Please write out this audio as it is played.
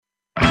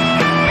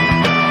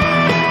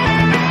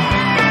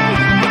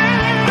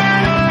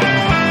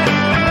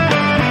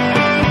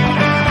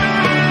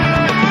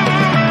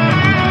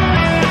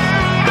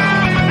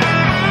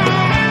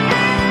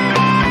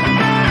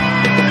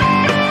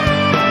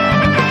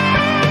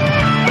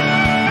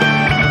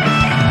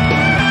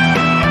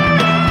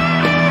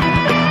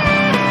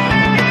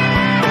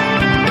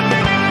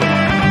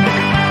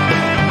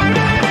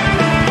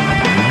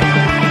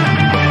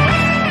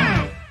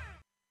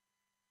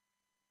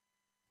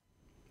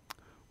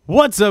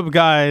What's up,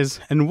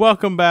 guys, and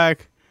welcome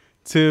back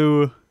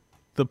to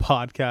the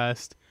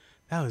podcast.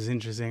 That was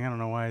interesting. I don't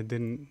know why it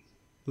didn't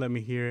let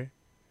me hear it.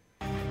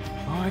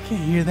 Oh, I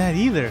can't hear that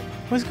either.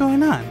 What's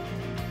going on?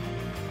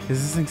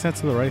 Is this thing set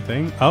to the right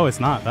thing? Oh, it's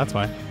not. That's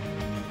why.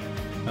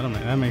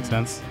 That makes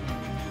sense.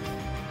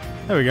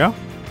 There we go.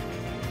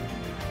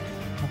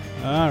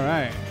 All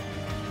right.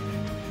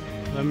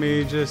 Let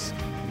me just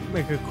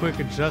make a quick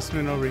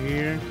adjustment over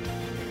here.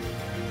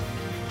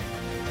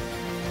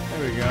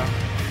 There we go.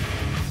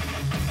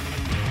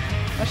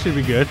 That should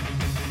be good.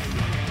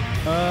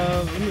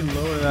 Let me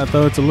lower that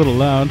though. It's a little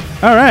loud.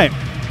 All right.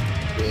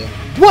 Yeah.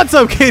 What's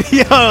up,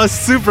 KD? Oh, it's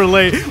super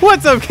late.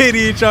 What's up,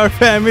 KDHR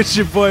fam? It's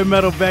your boy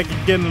Metal back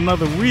again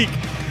another week.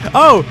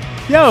 Oh,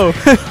 yo.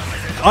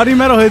 Audio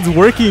Metalhead's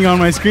working on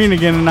my screen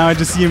again, and now I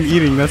just see him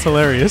eating. That's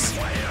hilarious.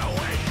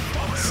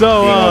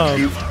 So,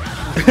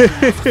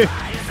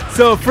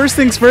 so first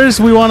things first,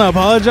 we want to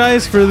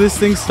apologize for this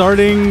thing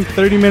starting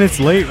 30 minutes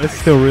late. It's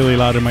still really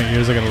loud in my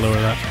ears. I gotta lower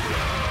that.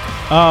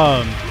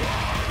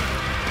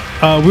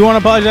 We want to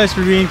apologize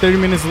for being 30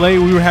 minutes late.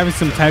 We were having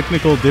some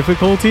technical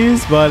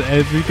difficulties, but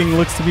everything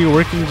looks to be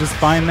working just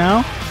fine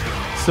now.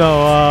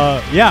 So,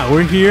 yeah,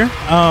 we're here.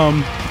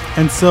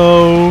 And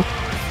so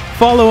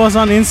follow us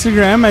on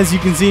Instagram. As you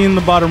can see in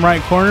the bottom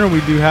right corner, we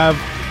do have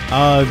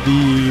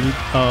the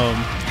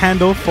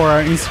handle for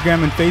our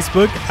Instagram and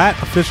Facebook at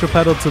Official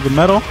Pedal to the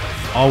Metal.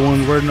 All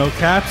one word, no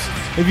caps.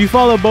 If you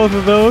follow both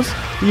of those,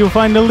 you'll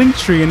find a link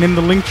tree, and in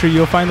the link tree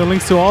you'll find the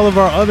links to all of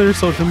our other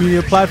social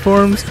media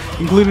platforms,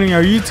 including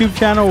our YouTube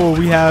channel where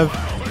we have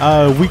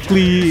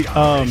weekly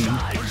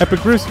Epic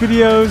Riffs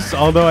videos,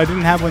 although I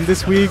didn't have one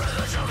this week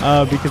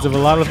because of a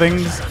lot of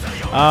things.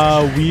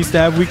 We used to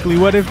have weekly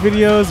What If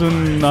videos,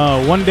 and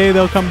one day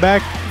they'll come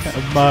back,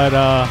 but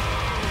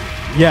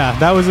yeah,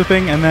 that was the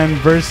thing. And then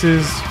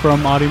Versus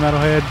from Audio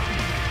Metalhead,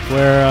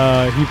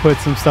 where he put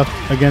some stuff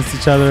against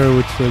each other,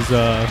 which was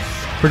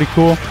pretty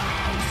cool.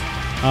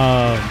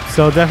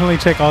 So definitely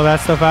check all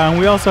that stuff out. And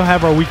we also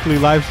have our weekly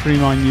live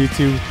stream on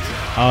YouTube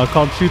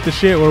called Shoot the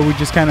Shit, where we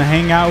just kind of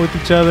hang out with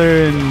each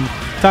other and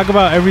talk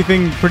about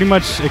everything pretty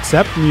much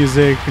except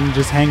music and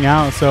just hang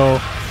out. So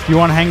if you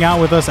want to hang out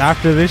with us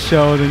after this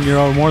show, then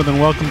you're more than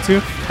welcome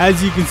to.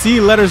 As you can see,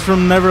 Letters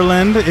from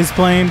Neverland is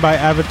playing by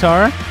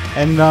Avatar.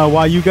 And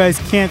while you guys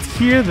can't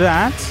hear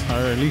that,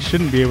 or at least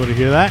shouldn't be able to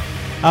hear that,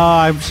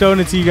 I've shown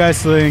it to you guys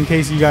so in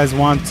case you guys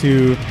want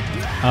to,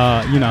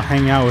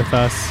 hang out with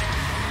us.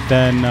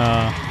 Then,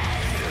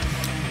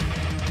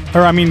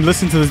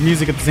 listen to this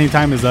music at the same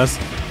time as us,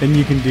 then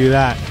you can do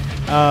that.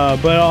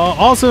 But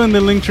also in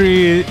the link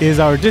tree is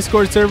our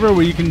Discord server,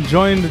 where you can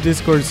join the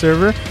Discord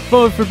server,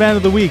 vote for Band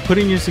of the Week, put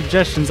in your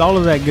suggestions, all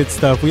of that good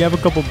stuff. We have a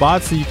couple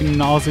bots, so you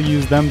can also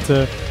use them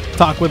to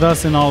talk with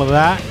us and all of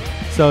that.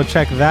 So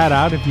check that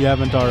out if you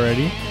haven't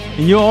already.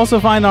 And you'll also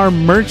find our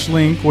merch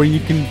link, where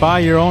you can buy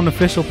your own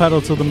Official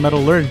Pedal to the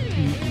Metal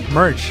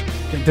merch.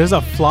 There's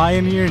a fly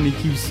in here and he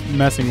keeps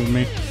messing with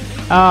me.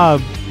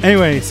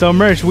 Anyway, so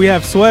merch, we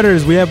have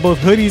sweaters, we have both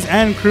hoodies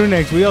and crew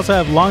necks. We also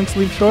have long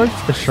sleeve short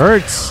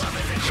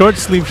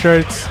sleeve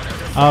shirts,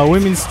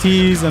 women's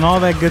tees and all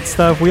that good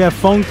stuff. We have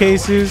phone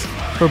cases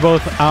for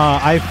both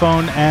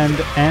iPhone and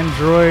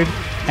Android.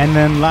 And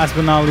then last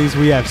but not least,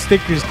 we have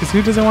stickers, because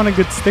who doesn't want a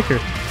good sticker?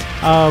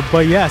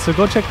 But yeah, so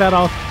go check that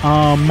out.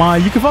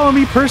 You can follow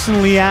me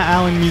personally at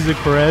Alan Music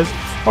Perez,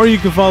 or you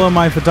can follow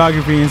my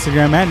photography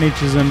Instagram at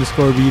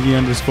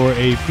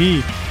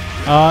natures_bd_ap.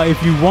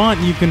 If you want,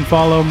 you can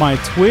follow my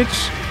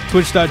Twitch,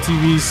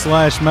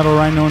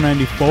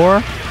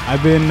 twitch.tv/MetalRhino94.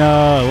 I've been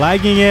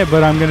lagging it,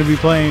 but I'm going to be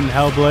playing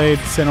Hellblade: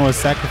 Senua's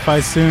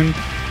Sacrifice soon.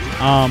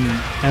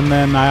 And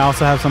then I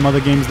also have some other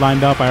games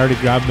lined up. I already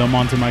grabbed them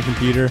onto my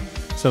computer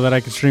so that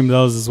I can stream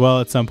those as well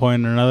at some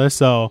point or another.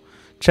 So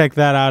check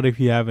that out if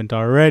you haven't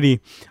already.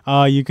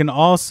 You can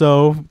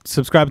also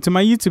subscribe to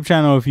my YouTube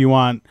channel if you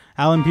want,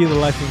 Alan P, The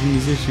Life of a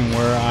Musician,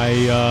 where I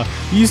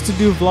used to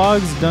do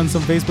vlogs, done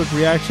some Facebook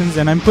reactions,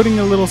 and I'm putting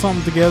a little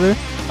something together.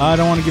 I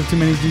don't want to give too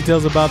many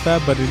details about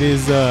that, but it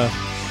is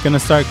going to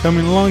start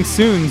coming along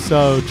soon,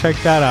 so check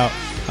that out.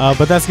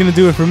 But that's going to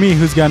do it for me.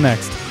 Who's got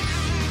next?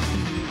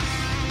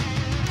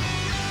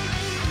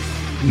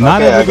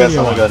 Not okay, I guess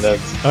I'm going to go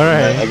next. All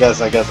right. I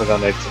guess I'll go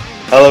next.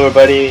 Hello,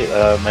 everybody.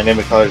 My name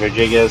is Carlos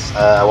Rodriguez.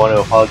 I want to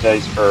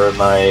apologize for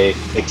my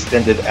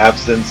extended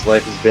absence.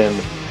 Life has been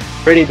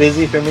pretty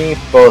busy for me,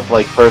 both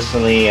like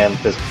personally and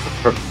just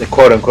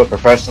quote unquote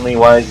professionally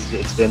wise.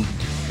 It's been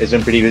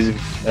pretty busy.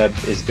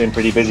 It's been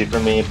pretty busy for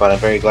me, but I'm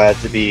very glad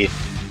to be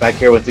back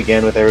here with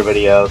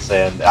everybody else.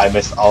 And I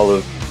miss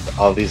all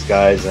these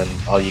guys and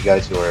all you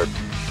guys who are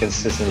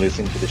consistently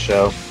listening to the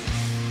show.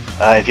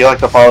 If you'd like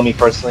to follow me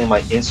personally,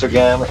 my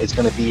Instagram is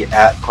going to be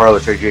at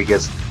Carlos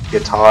Rodriguez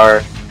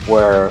Guitar,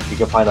 where you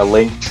can find a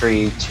link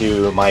tree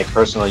to my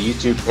personal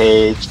YouTube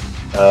page,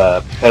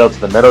 Pedal to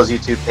the Metal's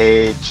YouTube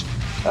page,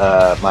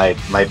 my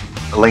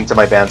link to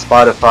my band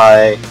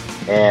Spotify,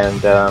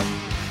 and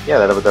yeah,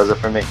 that does it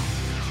for me.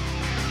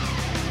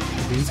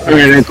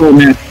 Alright, that's cool,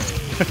 man.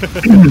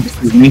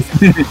 Excuse me.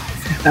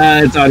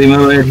 It's Audie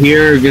Millett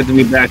here. Good to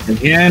be back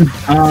again.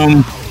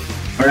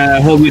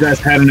 I hope you guys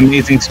had an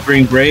amazing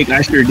spring break.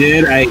 I sure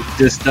did. I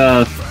just,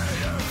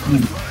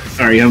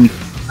 sorry, I'm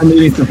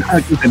eating some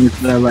cookies and it's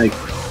kind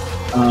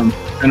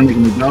of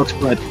making me belch,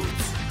 but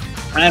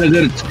I had a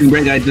good spring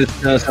break. I just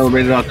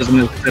celebrated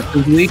Autism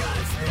Acceptance Week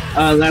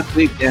last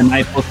week, and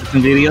I posted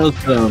some videos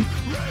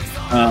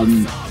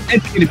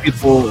educating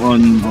people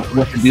on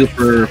what to do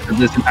for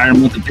this entire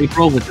month of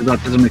April, which is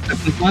Autism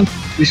Acceptance Month.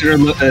 Be sure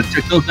to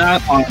check those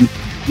out on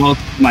both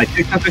my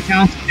TikTok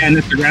accounts and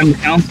Instagram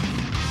accounts,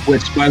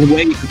 which, by the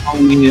way, you can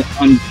follow me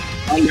on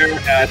there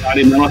at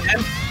Audie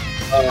Metalhead.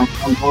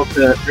 On both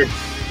the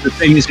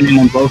same username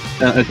on both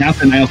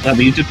accounts, and I also have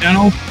a YouTube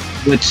channel,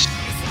 which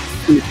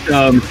is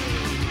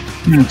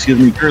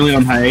currently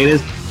on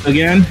hiatus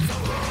again.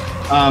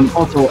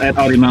 Also at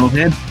Audie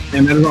Metalhead,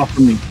 and that is all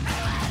from me.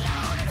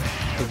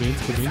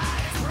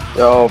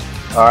 So,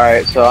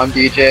 alright, so I'm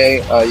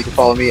DJ. You can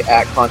follow me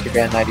at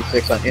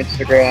Contraband96 on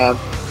Instagram.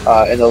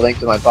 In the link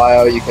to my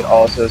bio, you can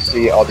also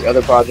see all the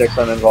other projects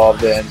I'm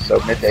involved in. So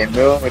Midday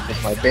Moon, which is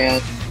my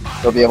band,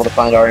 you'll be able to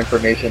find our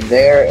information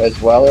there,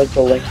 as well as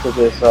the link to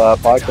this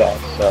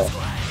podcast. So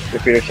feel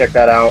free to check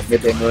that out.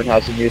 Midday Moon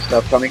has some new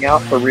stuff coming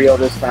out. For real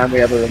this time, we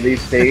have a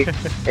release date,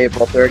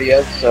 April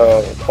 30th.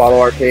 So follow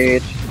our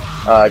page,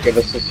 give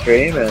us a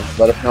stream, and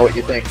let us know what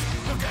you think.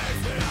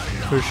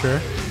 For sure.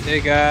 Hey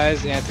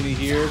guys, Anthony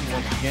here.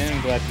 Once again,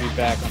 glad to be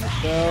back on the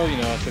show. You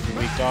know, I took a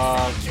week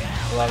off,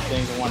 a lot of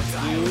things I wanted to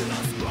do.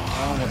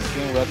 Once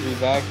again, glad to be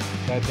back.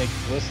 Thank you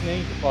for listening.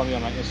 You can follow me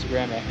on my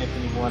Instagram at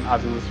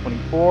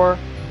Anthony1Oculus24.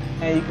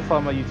 And you can follow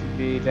my YouTube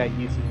page at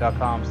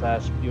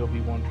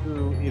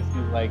youtube.com/POB1Crew if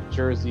you like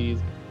jerseys,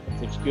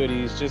 vintage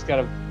goodies. Just got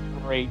a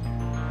great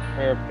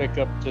pair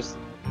pickup just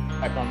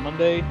back on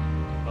Monday.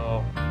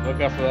 So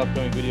look out for the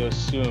upcoming videos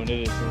soon. It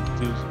is a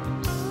doozy.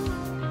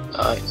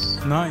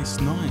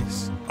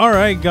 Nice. All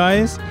right,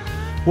 guys.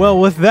 Well,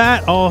 with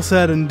that all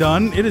said and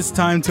done, it is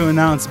time to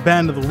announce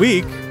Band of the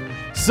Week.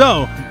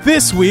 So,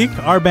 this week,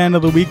 our Band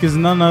of the Week is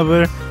none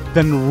other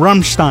than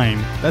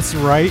Rammstein. That's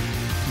right.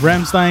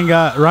 Rammstein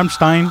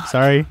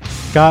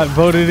got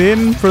voted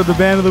in for the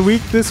Band of the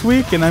Week this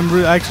week, and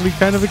I'm actually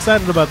kind of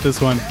excited about this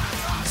one.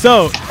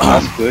 So,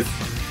 That's good.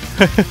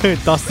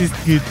 Das ist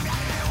gut.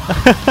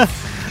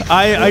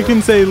 I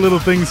can say little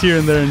things here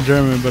and there in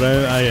German, but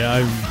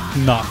I'm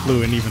not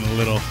fluent even a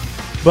little.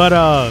 But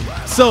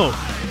so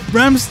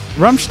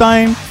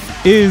Rammstein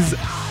is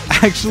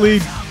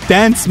actually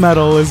dance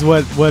metal, is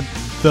what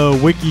the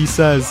wiki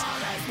says.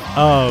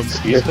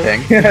 Good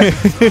thing.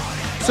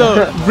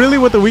 So really,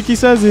 what the wiki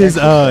says is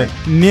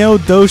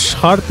Neo-Deutsche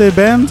Harte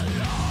Band.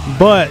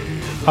 But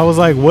I was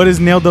like, what is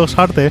Neo-Deutsche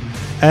Harte?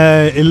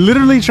 It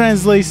literally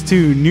translates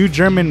to New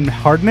German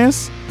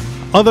Hardness,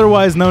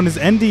 otherwise known as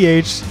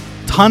NDH,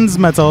 Tons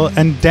Metal,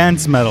 and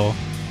Dance Metal,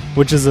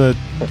 which is the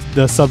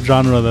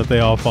subgenre that they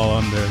all fall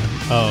under.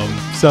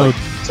 So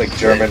It's like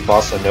German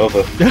bossa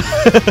nova.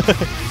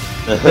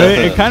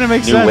 it kind of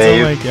makes New sense.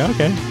 wave. I'm like, yeah,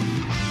 okay.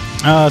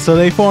 So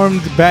they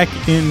formed back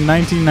in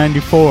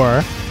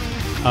 1994.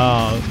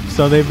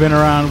 So they've been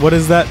around, what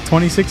is that,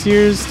 26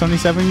 years,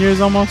 27 years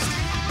almost?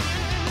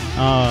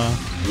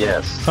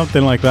 Yes.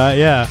 Something like that,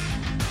 yeah.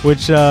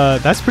 Which,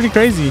 that's pretty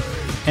crazy.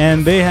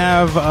 And they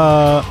have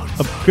a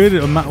good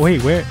amount.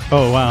 Wait, where?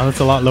 Oh, wow, that's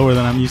a lot lower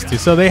than I'm used to.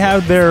 So they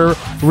have their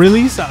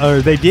release,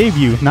 or their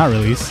debut, not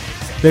release,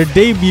 their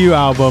debut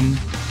album,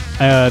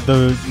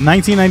 the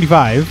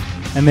 1995,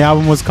 and the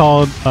album was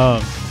called,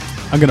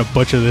 I'm going to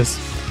butcher this,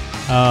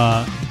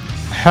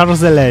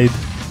 Herzeleid.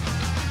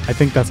 I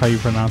think that's how you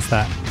pronounce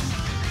that.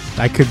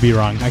 I could be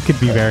wrong. I could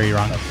be very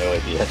wrong. I have no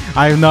idea.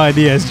 I have no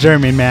idea. It's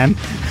German, man.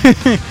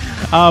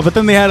 But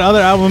then they had other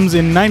albums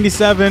in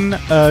 97,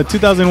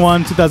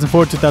 2001,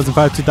 2004,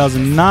 2005,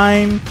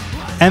 2009.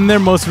 And their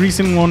most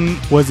recent one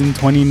was in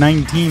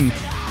 2019.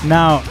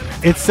 Now,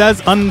 it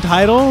says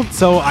untitled,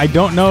 so I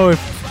don't know if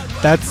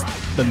that's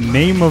the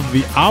name of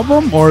the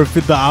album or if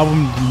the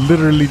album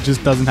literally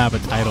just doesn't have a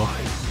title.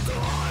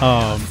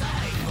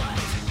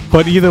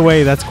 But either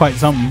way, that's quite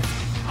something,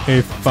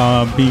 if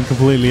being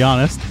completely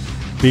honest.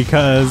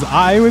 Because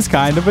I was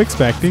kind of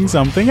expecting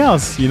something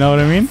else, you know what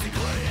I mean?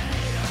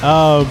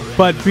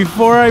 But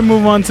before I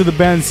move on to the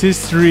band's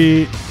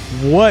history,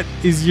 what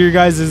is your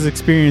guys'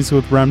 experience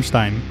with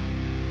Rammstein?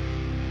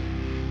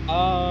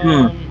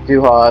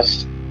 Du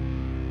hast.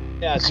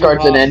 Yeah, It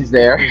starts and ends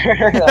there.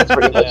 That's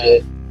pretty much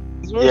it.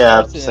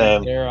 Yeah,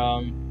 same.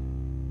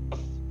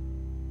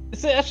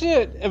 It's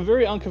actually a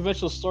very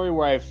unconventional story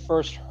where I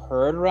first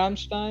heard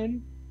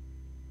Rammstein.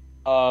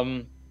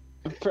 I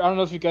don't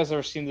know if you guys have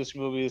ever seen this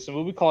movie. It's a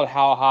movie called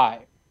How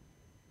High.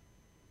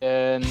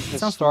 And it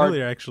Sounds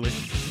familiar, actually.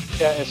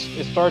 Yeah,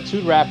 it starred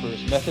two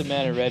rappers, Method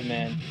Man and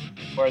Redman,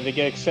 where they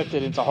get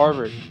accepted into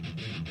Harvard.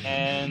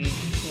 And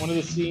one of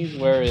the scenes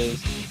where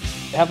is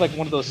they have like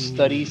one of those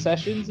study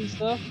sessions and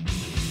stuff,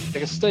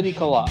 like a study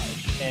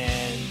collage.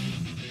 And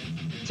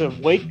to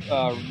wake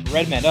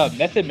Redman up,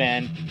 Method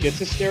Man gets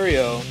a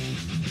stereo,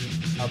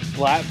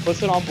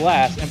 puts it on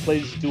blast, and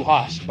plays Du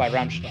Hast by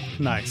Rammstein.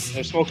 Nice.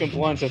 They're smoking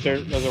blunts as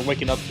they're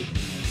waking up to.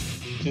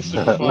 Just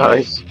super funny.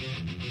 Nice.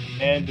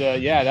 And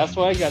yeah, that's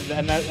why I got that.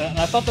 And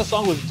I thought the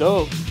song was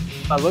dope.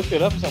 I looked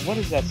it up and said, what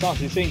is that song?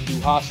 So he's saying Du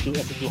Hast. I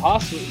said, Du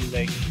Hast?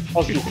 Like,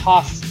 oh, Du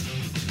Hast.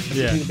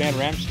 Yeah. The band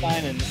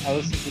Rammstein, and I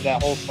listened to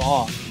that whole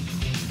song.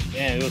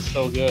 Man, it was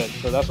so good.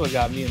 So that's what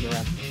got me in the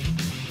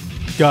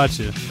Rammstein.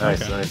 Gotcha.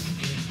 Nice, Okay. nice.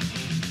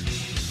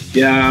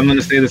 Yeah, I'm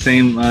gonna say the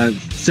same,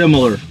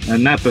 similar,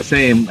 and not the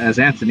same as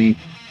Anthony.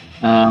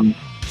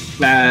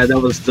 That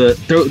was the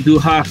Du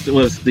Hast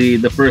was the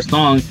first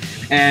song,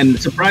 and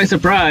surprise,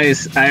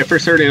 surprise, I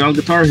first heard it on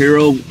Guitar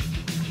Hero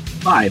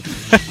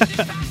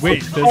 5.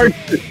 Wait, Guitar- I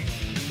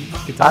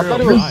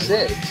thought it was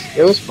 6.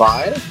 It was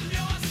 5?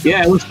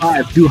 yeah, it was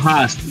 5. Du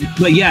Hast,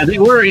 but yeah, they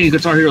were in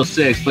Guitar Hero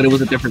 6, but it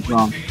was a different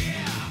song.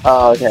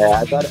 Oh, okay.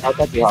 I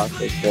thought you had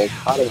 6.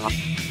 I don't know.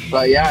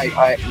 But yeah,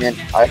 I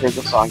heard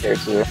the song there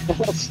too.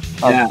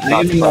 Yeah,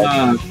 I even,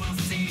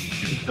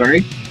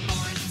 sorry.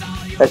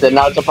 I said,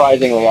 not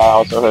surprisingly, I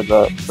also heard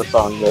the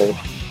song there.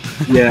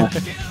 Yeah.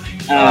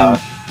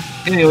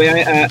 Anyway,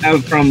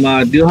 I from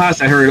Du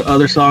Hast, I heard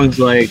other songs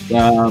like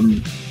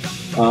Sonne,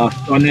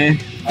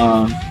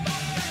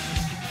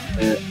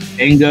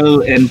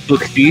 Engo, and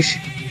Bukfish.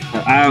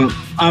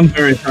 I'm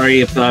very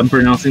sorry if I'm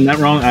pronouncing that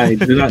wrong. I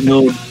do not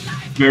know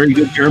very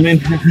good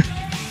German.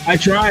 I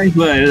try,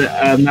 but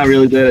I'm not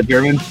really good at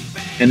German.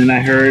 And then I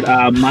heard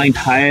Mein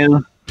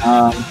Teil,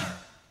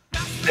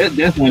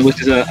 that one,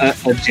 which is a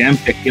jam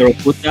pick, Hero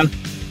Puta.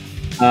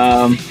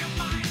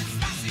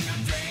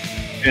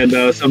 And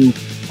some.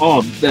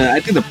 I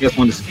think the best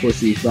one is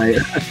Pussy by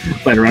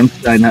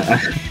Rammstein.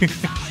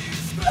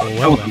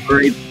 That was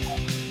great.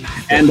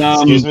 And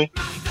Excuse me?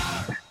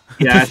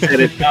 yeah, I said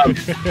it.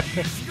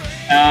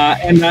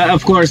 And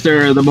of course,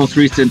 they're the most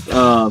recent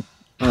stuff,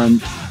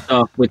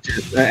 which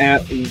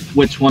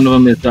one of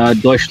them is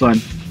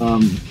Deutschland,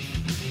 and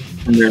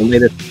their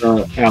latest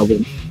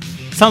album.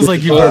 Sounds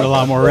like you've heard a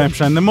lot more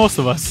Rammstein than most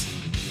of us.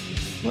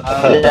 Yeah,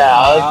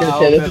 I was gonna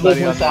say this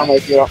doesn't sound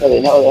like you don't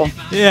really know them.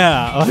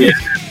 Yeah.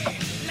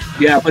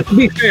 Yeah, but to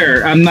be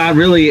fair, I'm not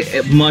really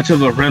much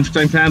of a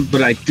Rammstein fan,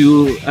 but I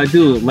do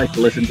like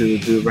to listen to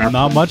Rammstein.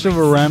 Not much of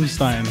a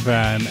Rammstein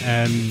fan,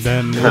 and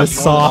then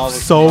lists off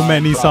so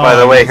many songs.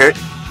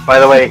 By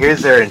the way,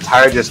 here's their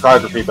entire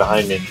discography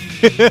behind me.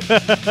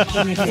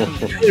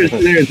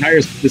 their entire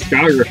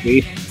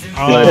discography.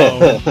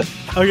 Oh.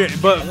 Okay,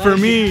 but for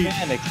me,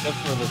 except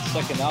for the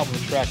second album,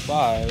 track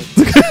 5.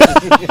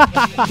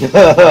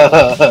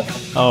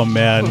 oh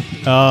man,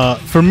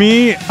 for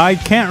me, I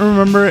can't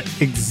remember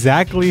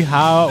exactly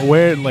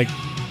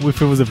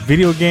if it was a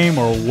video game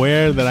or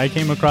where that I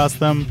came across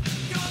them.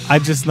 I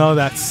just know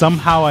that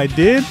somehow I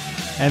did,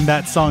 and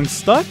that song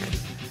stuck.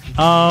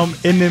 And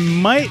it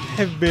might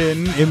have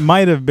been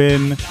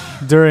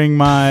during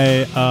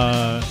my,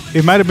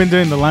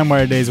 during the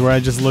LimeWire days where I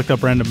just looked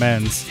up random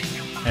ends.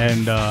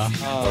 And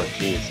Oh,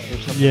 jeez.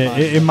 yeah,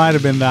 it might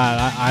have been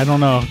that. I don't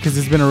know, because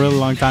it's been a really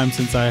long time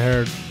since I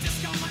heard,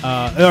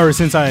 or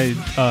since I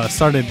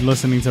started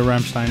listening to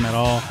Rammstein at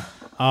all.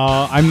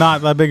 I'm not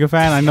that big a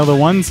fan. I know the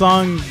one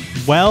song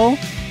well,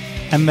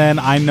 and then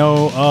I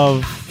know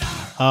of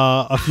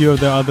a few of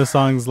their other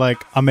songs,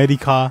 like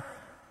America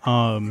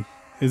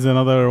is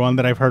another one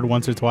that I've heard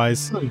once or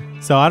twice.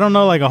 So I don't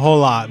know like a whole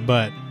lot,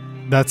 but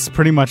that's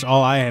pretty much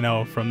all I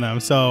know from them.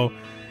 So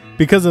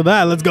because of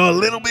that, let's go a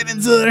little bit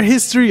into their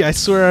history. I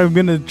swear I'm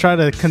going to try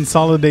to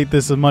consolidate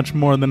this much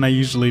more than I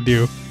usually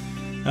do.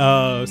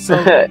 I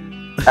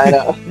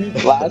know.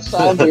 Last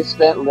time we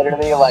spent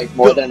literally like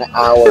more than an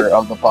hour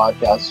of the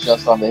podcast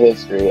just on the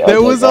history.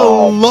 There was a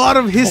lot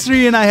of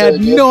history, and I had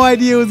no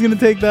idea it was going to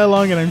take that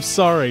long, and I'm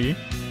sorry.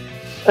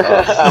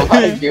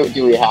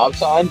 Do we have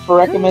time for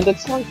recommended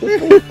songs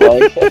this week?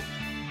 Like,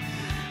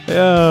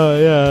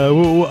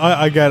 Yeah.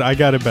 I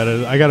got a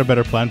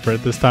better plan for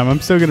it this time. I'm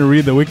still gonna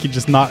read the wiki,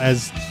 just not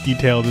as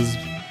detailed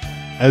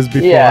as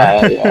before.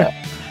 Yeah.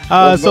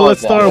 So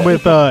let's start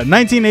with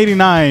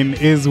 1989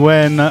 is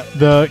when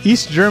the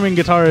East German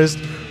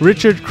guitarist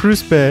Richard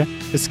Kruspe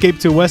escaped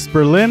to West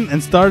Berlin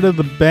and started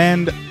the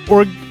band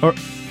Oh,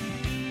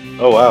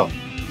 wow.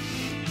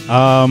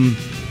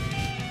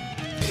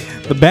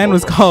 The band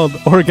was called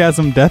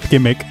Orgasm Death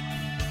Gimmick.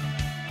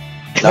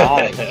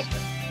 Nice.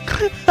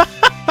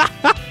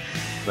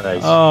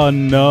 Nice. Oh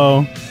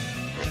no,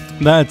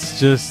 that's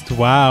just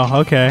wow.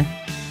 Okay.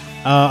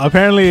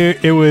 Apparently,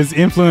 it was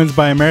influenced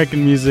by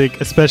American music,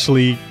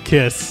 especially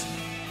Kiss.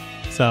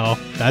 So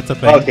that's a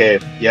thing. Okay,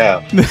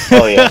 yeah.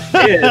 Oh,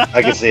 yeah.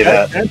 I can see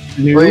that. Well,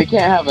 you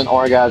can't have an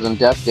orgasm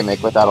death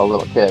gimmick without a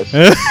little kiss.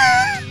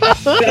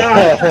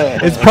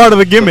 It's part of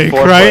the gimmick,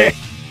 Foreplay. right?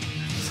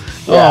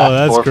 Yeah, Oh,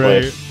 that's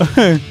great.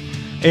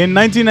 In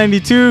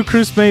 1992,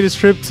 Cruz made his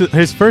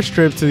first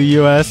trip to the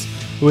U.S.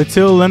 with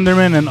Till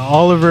Lindemann and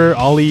Oliver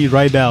Ollie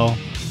Rydell.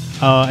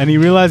 And he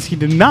realized he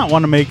did not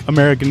want to make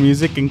American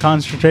music and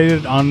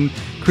concentrated on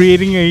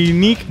creating a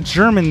unique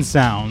German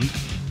sound.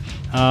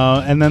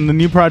 And then the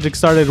new project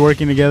started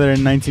working together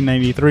in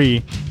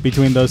 1993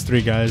 between those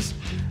three guys.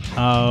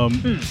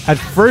 At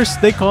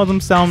first, they called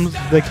themselves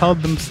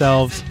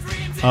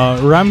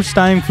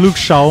Rammstein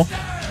Flugschau,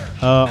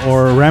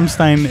 or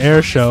Rammstein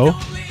Air Show.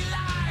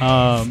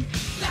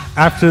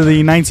 After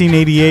the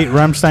 1988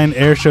 Rammstein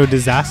Air Show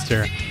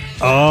disaster.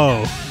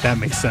 Oh, that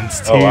makes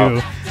sense too.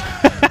 Oh,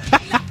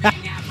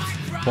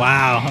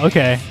 wow.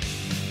 Okay.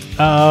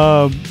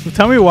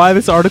 Tell me why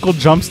this article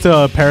jumps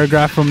to a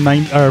paragraph from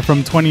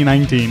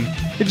 2019.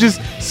 It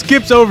just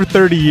skips over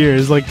 30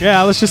 years. Like,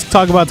 yeah, let's just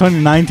talk about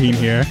 2019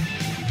 here.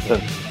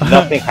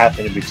 Nothing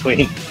happened in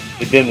between.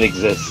 It didn't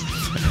exist.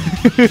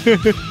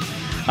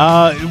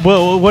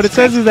 Well, what it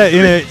says is that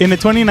in a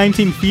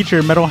 2019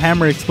 feature, Metal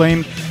Hammer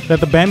explained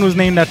that the band was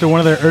named after one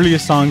of their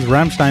earliest songs,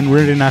 Rammstein,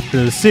 written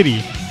after the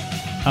city.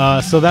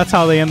 So that's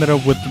how they ended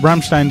up with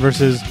Rammstein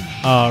versus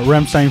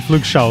Rammstein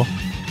Flugschau.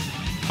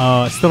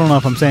 Still don't know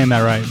if I'm saying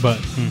that right, but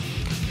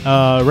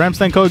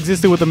Rammstein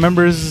coexisted with the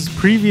members'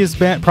 previous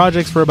band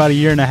projects for about a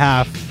year and a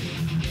half,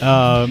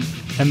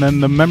 and then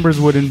the members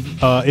would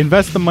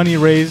invest the money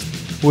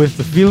raised with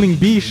the Feeling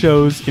B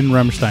shows in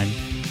Rammstein.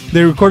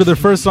 They recorded their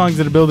first songs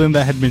in a building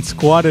that had been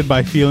squatted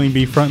by Feeling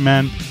B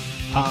frontman.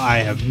 I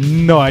have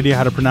no idea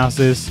how to pronounce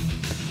this.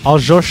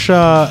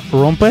 Aljosha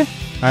Rompe?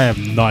 I have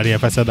no idea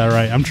if I said that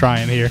right. I'm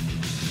trying here.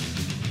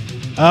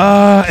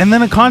 And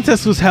then a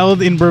contest was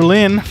held in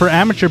Berlin for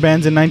amateur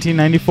bands in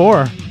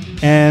 1994.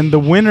 And the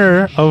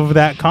winner of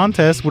that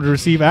contest would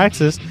receive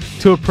access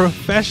to a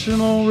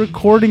professional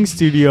recording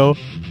studio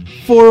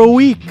for a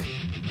week.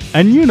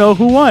 And you know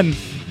who won?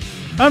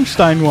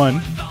 Rammstein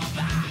won.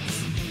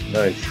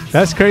 Nice.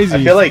 That's crazy.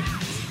 I feel like,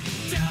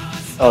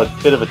 a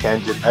bit of a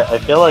tangent. I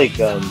feel like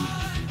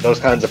those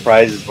kinds of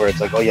prizes where it's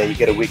like, oh yeah, you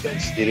get a week in the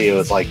studio,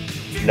 it's like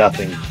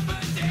nothing.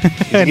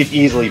 You could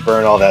easily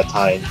burn all that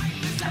time.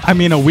 I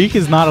mean, a week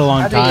is not a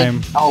long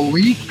time. A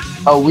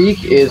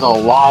week is a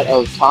lot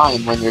of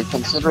time when you're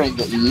considering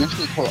that you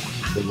usually pay.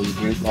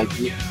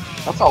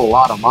 That's a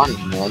lot of money,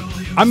 man.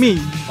 I mean,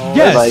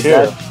 yes, like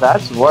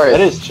that's worth.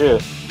 That is true.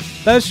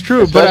 That's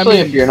true. Especially but I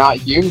mean, if you're not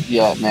huge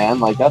yet, man.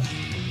 Like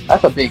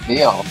that's a big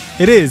deal.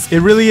 It is. It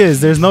really is.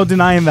 There's no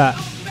denying that.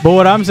 But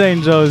what I'm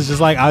saying, Joe, is just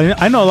like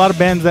I know a lot of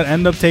bands that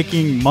end up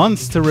taking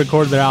months to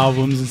record their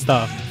albums and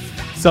stuff.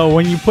 So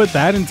when you put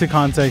that into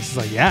context, it's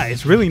like, yeah,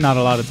 it's really not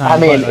a lot of time. I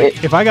mean,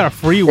 like, if I got a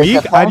free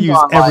week, I'd use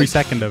every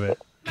second of it.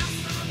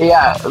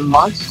 Yeah,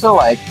 months to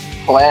like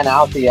plan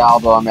out the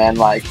album and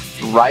like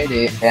write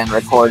it and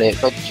record it,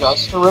 but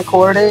just to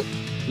record it,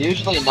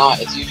 usually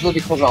not. It's usually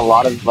because a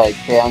lot of like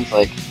bands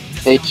like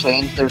they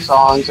change their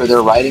songs or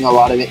they're writing a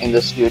lot of it in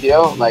the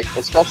studio, like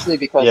especially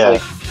because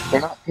like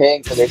they're not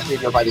paying for their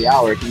studio by the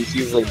hour because it's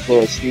usually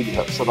their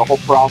studio, so the whole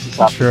process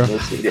happens in their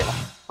studio.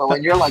 But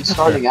when you're like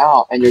starting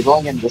out and you're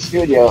going into the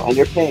studio and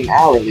you're paying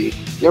hourly,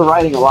 you're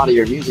writing a lot of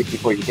your music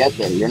before you get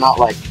there. You're not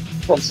like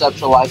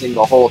conceptualizing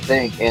the whole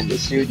thing in the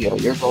studio.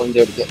 You're going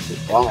there to get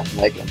it done,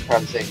 like and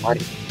trying to save money.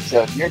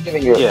 So if you're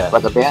giving your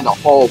like a band a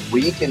whole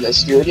week in the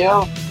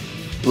studio,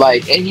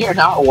 like, and you're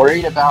not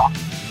worried about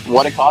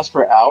what it costs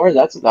per hour,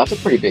 that's a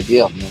pretty big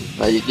deal, man.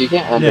 Like, you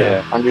can't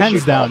undershoot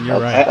hands down.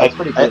 You're right. That's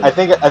pretty good. I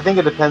think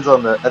it depends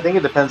on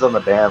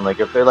the band. Like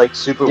if they're like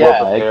super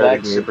well prepared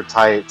and super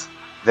tight,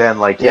 then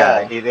like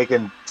they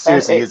can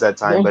seriously use that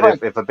time.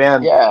 But if a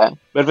band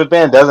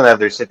doesn't have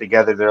their shit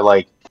together, they're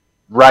like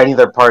writing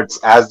their parts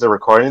as they're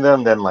recording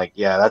them, then like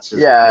that's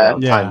just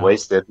time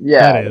wasted.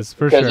 Yeah, that is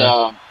for sure.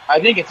 Because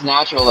I think it's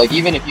natural. Like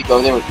even if you go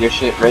there with your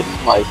shit written,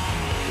 like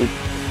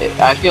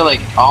I feel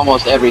like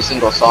almost every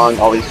single song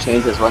always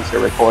changes once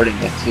you're recording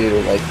it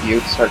too. Like you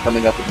start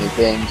coming up with new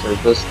things or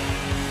just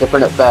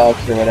different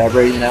effects or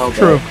whatever, you know.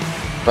 True.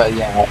 But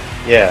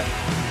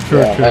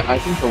True. I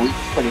think the week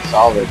is pretty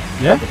solid.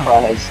 Yeah.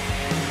 Surprise.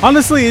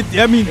 Honestly,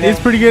 it's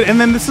pretty good.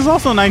 And then this is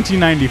also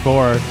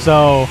 1994,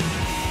 so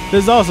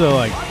there's also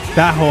like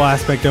that whole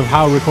aspect of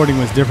how recording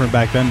was different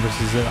back then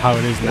versus how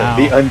it is now.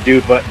 The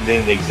undo button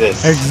didn't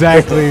exist.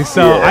 Exactly.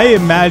 So I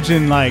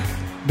imagine like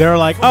they're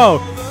like,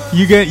 oh,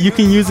 you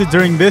can use it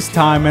during this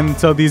time, and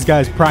so these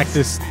guys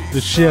practice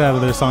the shit out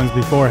of their songs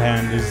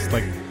beforehand is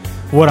like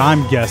what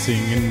I'm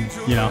guessing, and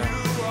you know.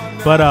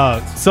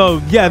 But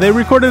so yeah, they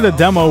recorded a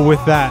demo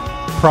with that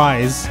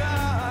prize,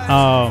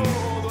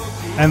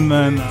 and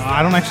then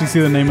I don't actually see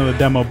the name of the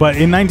demo, but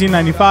in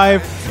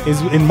 1995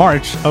 is in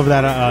March of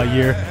that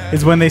year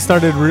is when they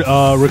started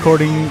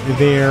recording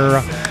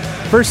their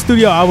first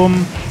studio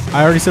album.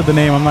 I already said the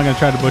name. I'm not gonna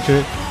try to butcher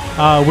it.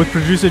 With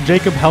producer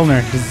Jacob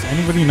Hellner. Does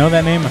anybody know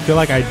that name? I feel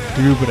like I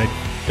do, but I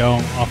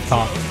don't off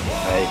top.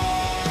 I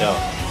don't.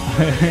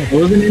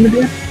 What was the name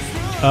again?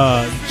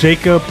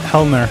 Jacob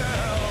Hellner.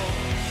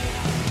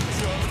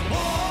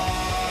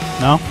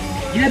 No?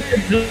 Yeah,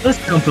 that does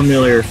sound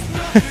familiar.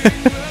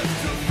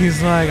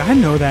 He's like, I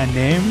know that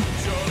name.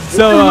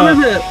 So, I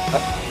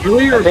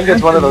think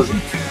it's one of those.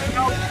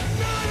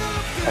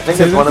 I think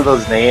it's one of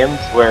those names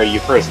where you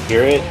first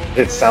hear it,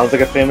 it sounds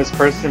like a famous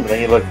person, but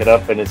then you look it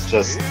up and it's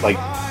just like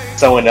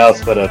someone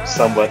else, but a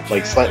somewhat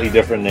like slightly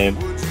different name.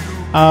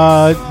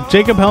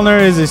 Jacob Hellner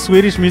is a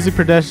Swedish music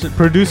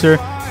producer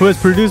who has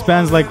produced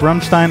bands like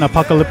Rammstein,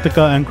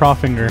 Apocalyptica, and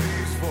Clawfinger.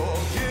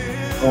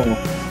 Oh.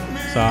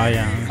 So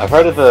yeah, I've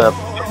heard of the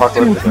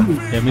Apocalyptica.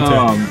 Yeah, me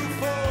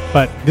too.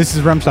 But this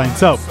is Rammstein.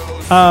 So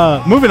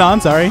Moving on,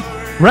 sorry.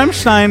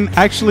 Rammstein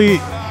actually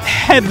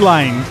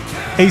headlined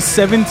a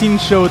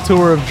 17-show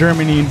tour of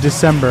Germany in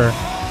December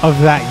of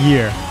that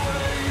year.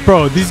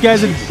 Bro, these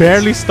guys had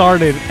barely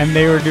started and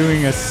they were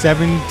doing a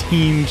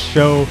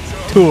 17-show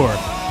tour.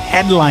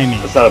 Headlining.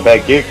 That's not a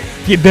bad gig.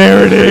 Yeah,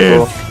 there it is.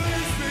 Cool.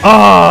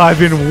 Oh, I've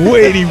been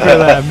waiting for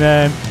that,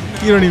 man.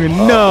 You don't even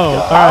know.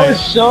 All I right.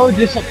 was so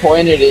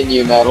disappointed in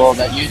you, Metal,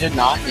 that you did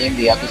not name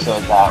the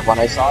episode that. When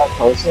I saw it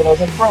posted, I was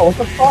like, bro, what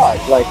the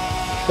fuck? Like,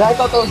 I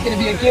thought that was going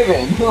to be a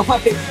given.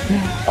 Like,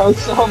 I was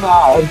so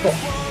mad.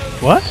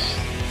 What?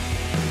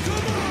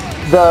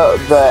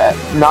 The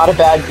Not a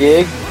Bad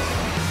Gig?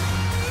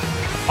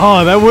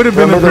 Oh, that would have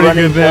been Remember a the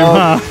pretty good running name, joke?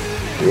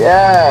 huh?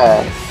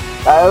 Yeah.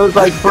 I was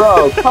like,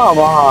 bro, come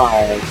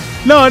on.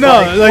 No,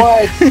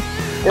 What?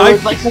 It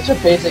was like such a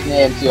basic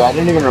name too. I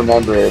didn't even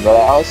remember it, but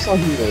I was so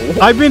heated.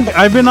 I've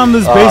been on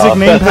this basic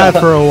name path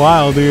for a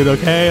while, dude.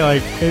 Okay,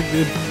 like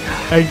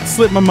I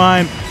slipped my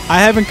mind. I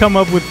haven't come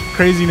up with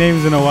crazy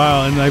names in a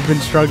while, and I've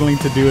been struggling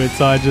to do it.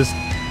 So I just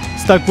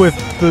stuck with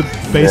the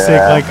basic,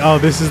 like, oh,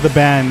 this is the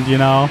band, you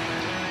know.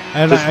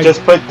 And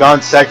Just put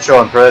Gone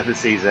Sexual in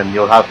parentheses, and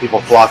you'll have people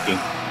flocking.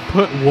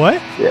 put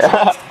what?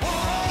 Yeah.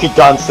 Keep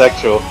Gone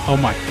Sexual. Oh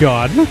my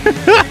god.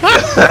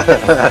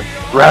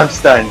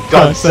 Rammstein,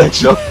 Gone Gone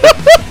Sexual.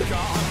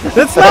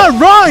 That's not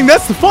wrong.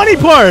 That's the funny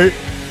part.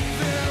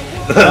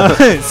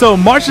 So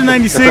March of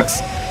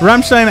 '96,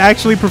 Rammstein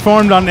actually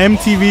performed on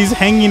MTV's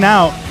Hanging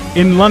Out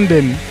in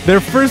London. Their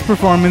first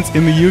performance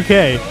in the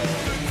UK.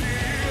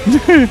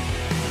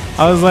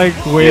 I was like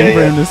waiting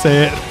for him to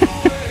say it.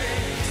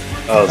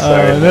 Oh,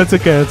 sorry. That's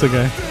okay. That's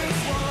okay.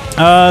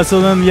 So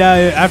then,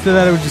 yeah, after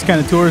that, it was just kind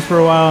of tours for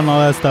a while and all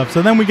that stuff.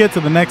 So then we get to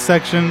the next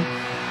section.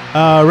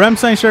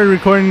 Rammstein started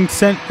recording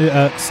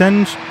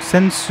Sehnsucht?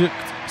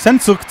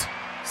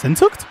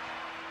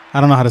 I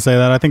don't know how to say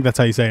that. I think that's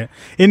how you say it.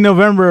 In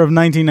November of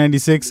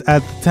 1996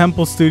 at the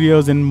Temple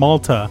Studios in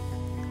Malta.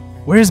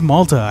 Where's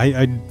Malta?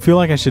 I feel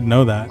like I should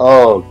know that.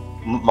 Oh,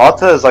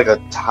 Malta is like a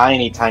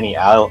tiny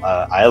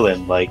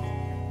island.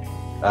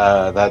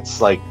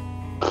 That's like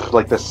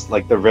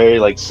the very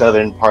like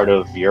southern part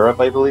of Europe,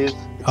 I believe.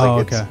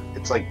 Okay.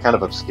 It's like kind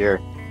of obscure.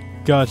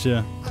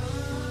 Gotcha.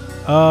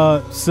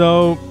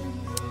 So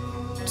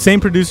same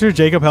producer,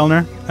 Jacob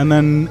Hellner, and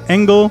then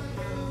Engel.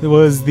 It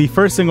was the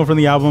first single from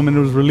the album, and it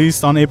was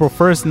released on April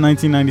 1st,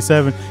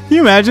 1997. Can you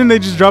imagine they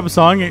just drop a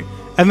song,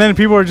 and then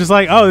people are just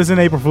like, "Oh, this is an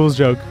April Fool's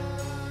joke."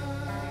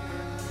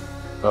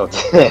 Oh.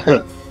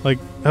 Like,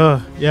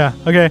 yeah,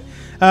 okay.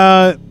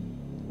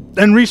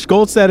 And reached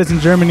gold status in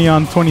Germany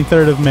on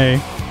 23rd of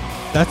May.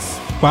 That's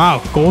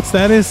wow, gold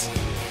status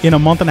in a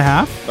month and a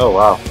half. Oh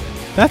wow,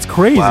 That's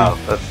crazy. wow,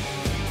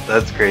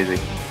 that's crazy.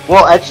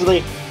 Well,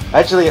 actually,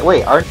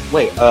 aren't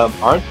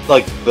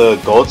like the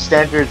gold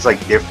standards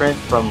like different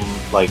from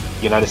like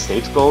United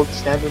States gold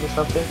standard or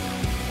something?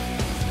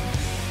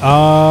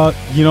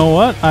 You know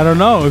what? I don't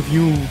know. If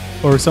you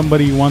or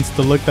somebody wants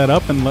to look that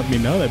up and let me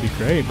know, that'd be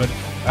great. But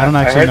I don't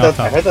actually know.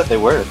 I heard that they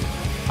were.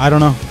 I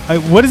don't know.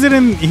 What is it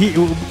in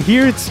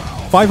here? It's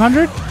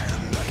 500.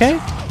 Okay.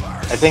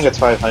 I think it's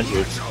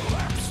 500.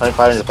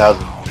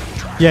 500,000.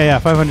 Yeah,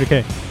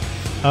 500K.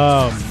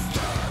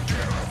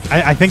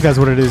 I think that's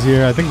what it is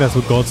here. I think that's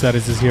what gold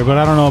status is here. But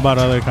I don't know about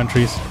other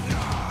countries.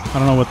 I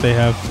don't know what they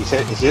have. You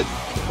said, is it?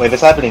 Wait,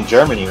 this happened in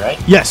Germany, right?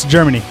 Yes,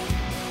 Germany.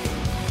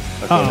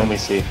 Okay, let me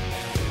see.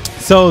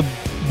 So,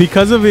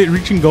 because of it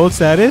reaching gold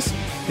status,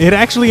 it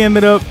actually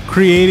ended up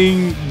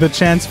creating the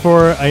chance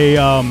for a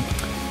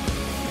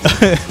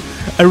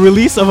a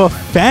release of a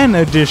fan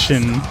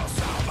edition,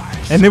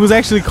 and it was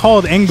actually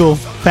called Engel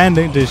Fan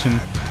Edition.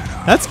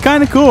 That's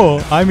kind of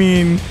cool. I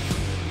mean,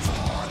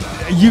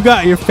 you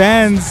got your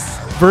fans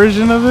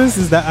version of this.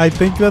 Is that? I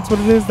think that's what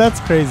it is. That's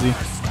crazy,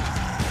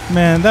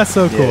 man. That's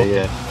so cool.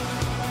 Yeah.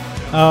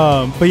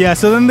 But yeah,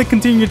 so then they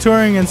continued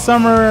touring in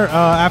summer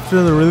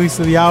after the release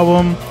of the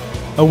album,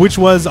 which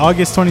was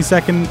August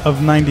 22nd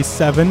of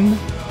 97,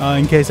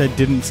 in case I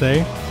didn't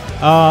say.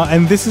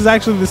 And this is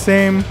actually the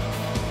same.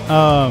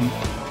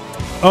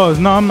 Oh,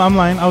 no, I'm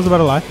lying. I was about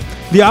to lie.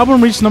 The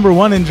album reached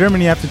 #1 in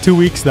Germany after 2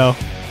 weeks, though.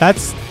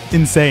 That's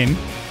insane.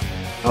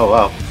 Oh,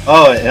 wow.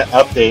 Oh, an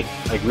update.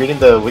 Like, reading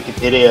the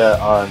Wikipedia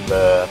on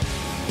the...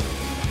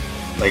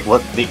 Like,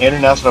 what the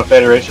International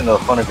Federation of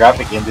the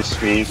Phonographic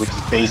Industry, which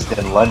is based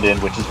in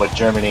London, which is what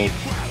Germany,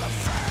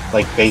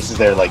 like, bases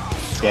their, like,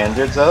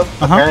 standards of.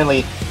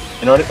 Apparently,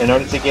 in order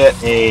to get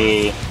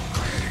a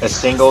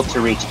single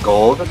to reach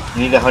gold,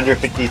 you need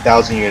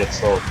 150,000 units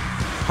sold.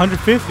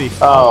 150.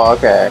 Oh,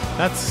 okay.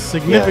 That's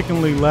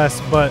significantly less,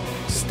 but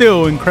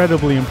still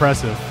incredibly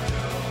impressive.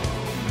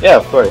 Yeah,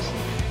 of course.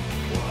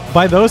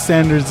 By those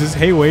standards, is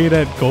Hey Wade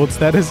at gold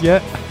status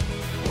yet?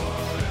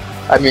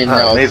 I mean,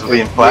 no, Maze will be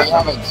in we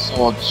platinum. haven't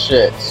sold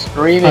shit.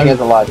 Streaming is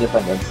a lot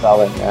different than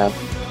selling, man.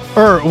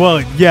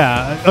 Well,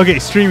 yeah. Okay,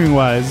 streaming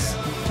wise.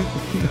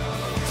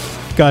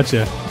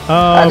 Gotcha.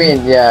 I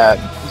mean, yeah,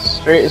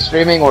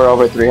 Streaming, we're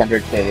over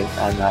 300K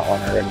on that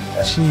one already.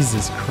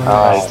 Jesus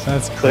Christ,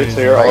 that's So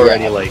crazy. you're But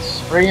already yeah, like,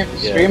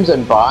 streams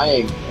and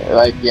buying,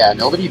 like, yeah,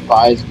 nobody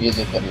buys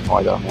music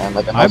anymore though, man.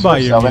 Like, unless buy we're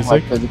your selling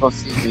like music. physical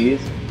CDs,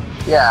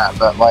 yeah,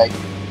 but like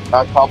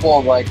a couple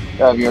of like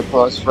of your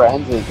close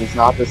friends is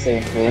not the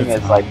same thing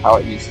It's as like how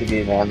it used to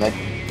be, man. Like,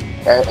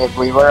 if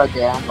we were a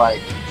band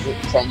like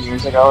 10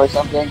 years ago or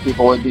something,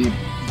 people would be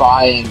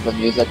buying the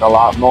music a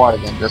lot more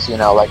than just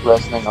like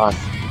listening on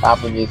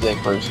Apple Music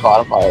or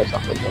Spotify or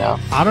something,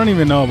 I don't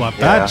even know about Yeah,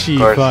 that, of Chief.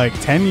 course. Like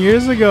 10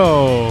 years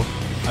ago,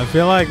 I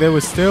feel like there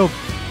was still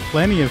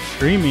plenty of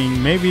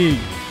streaming. Maybe.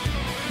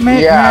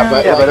 Yeah,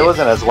 but yeah, like, but it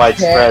wasn't as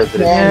widespread as it is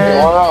today.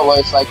 Pandora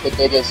was like the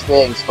biggest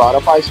thing.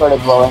 Spotify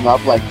started blowing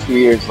up like 2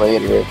 years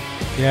later.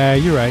 Yeah,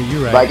 you're right.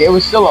 You're right. Like, it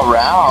was still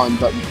around,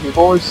 but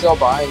people were still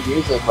buying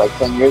music like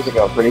 10 years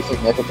ago pretty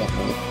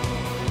significantly.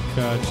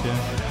 Gotcha.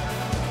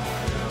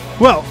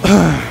 Well,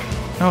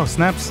 oh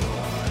snaps!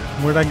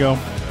 Where'd I go?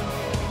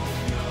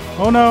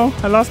 Oh no,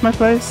 I lost my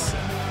place.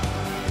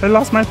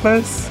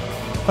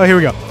 Oh, here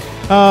we go.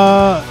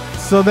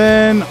 So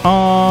then,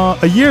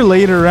 a year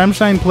later,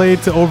 Rammstein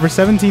played to over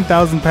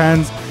 17,000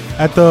 fans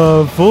at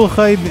the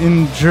Volkswagen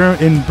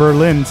in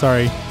Berlin.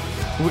 Sorry,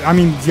 I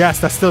mean, yes,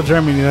 that's still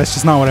Germany. That's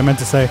just not what I meant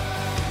to say.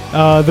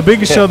 The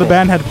biggest show the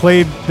band had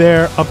played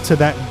there up to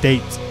that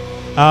date.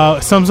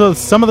 Some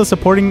of the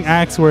supporting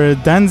acts were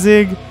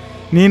Danzig,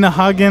 Nina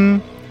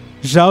Hagen,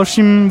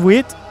 Joachim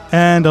Witt,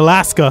 and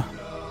Alaska.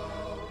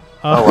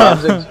 Oh, wow.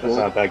 Danzig's That's cool.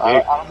 not that I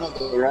great. don't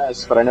know the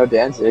rest, but I know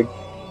Danzig.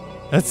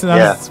 That's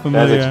Yeah,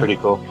 familiar. that's pretty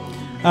cool.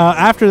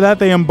 After that,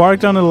 they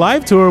embarked on a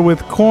live tour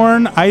with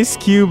Korn, Ice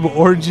Cube,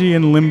 Orgy,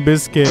 and Limp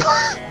Bizkit,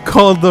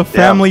 called the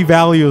Family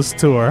Values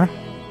Tour.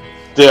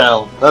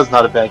 Damn, that's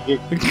not a bad gig.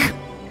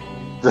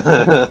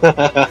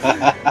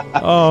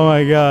 Oh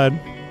my god!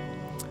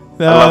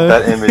 I love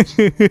that image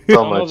so I don't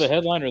know much. the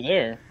headliner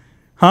there.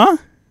 Huh?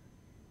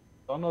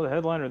 Don't know the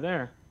headliner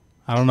there.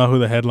 I don't know who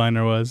the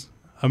headliner was.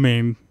 I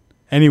mean,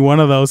 any one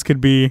of those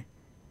could be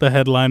the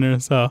headliner.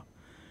 So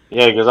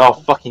Yeah, because they're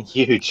all fucking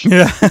huge.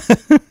 yeah.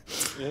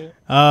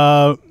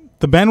 Yeah.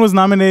 The band was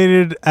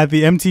nominated at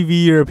the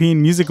MTV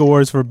European Music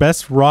Awards for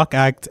Best Rock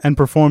Act and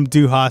performed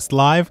Du Hast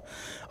live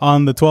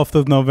on the 12th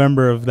of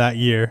November of that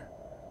year.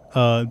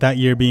 That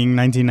year being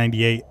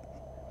 1998.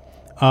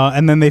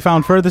 And then they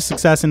found further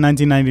success in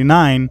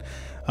 1999,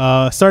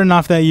 starting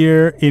off that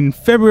year in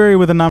February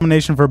with a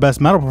nomination for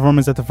Best Metal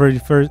Performance at the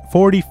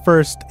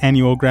 41st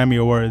Annual Grammy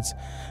Awards.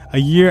 A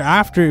year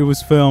after it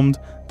was filmed,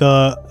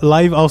 the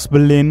Live aus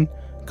Berlin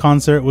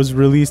concert was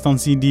released on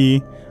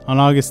CD on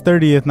August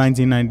 30th,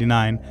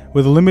 1999,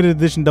 with a limited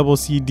edition double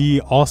CD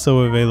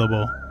also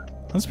available.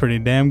 That's pretty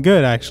damn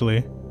good,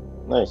 actually.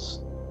 Nice.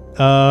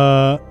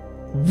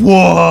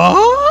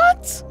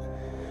 What?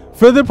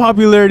 Further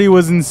popularity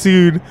was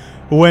ensued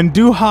when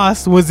Du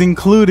Hast was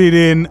included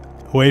in,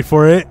 wait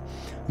for it,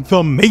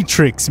 The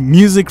Matrix,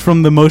 music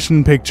from the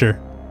motion picture.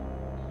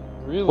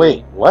 Really?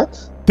 Wait, what?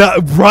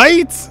 That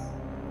right?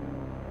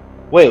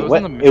 Wait, It was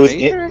what? in the It was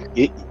Matrix?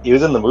 it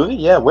was in the movie?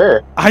 Yeah,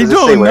 where? I Does it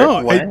say don't where?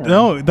 know. When?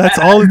 No, that's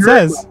I all it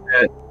heard says.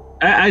 about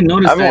that. I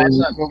noticed I haven't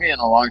that. watched that movie in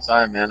a long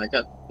time, man. I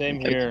got Same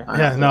here.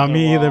 Yeah, no,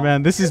 me either,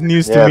 man. This is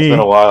news Yeah, to it's me. been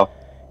a while.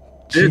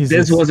 This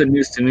Jesus. wasn't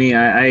news to me.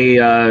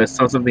 I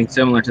saw something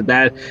similar to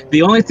that.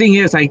 The only thing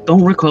is, I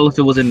don't recall if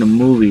it was in the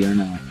movie or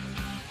not.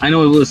 I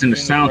know it was in the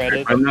In the soundtrack,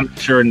 credits. but I'm not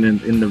sure in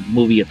the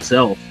movie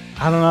itself.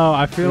 I don't know.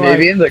 I feel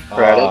maybe like in the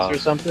credits Ah. or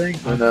something.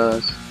 Who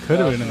knows? could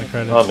have been in the Oh,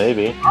 credits.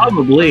 maybe. The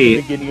Probably.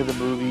 beginning of the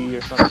movie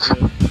or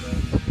something.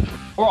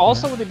 Or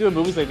also when they do in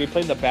movies, like they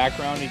play in the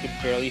background, you can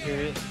barely hear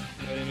it.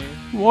 You know what I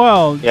mean?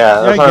 Well, Yeah,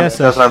 I that's what, guess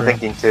that's what I'm true.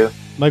 thinking too.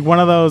 Like one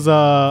of those,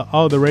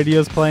 the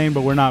radio's playing,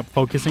 but we're not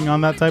focusing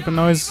on that type of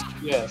noise.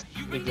 Yes.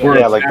 Or Exactly.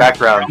 Yeah, like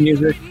background.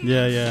 music.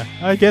 Yeah.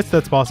 I guess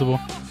that's possible.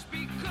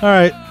 All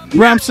right.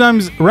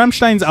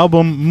 Rammstein's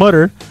album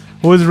Mutter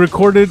was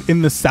recorded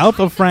in the south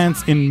of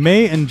France in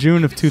May and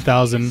June of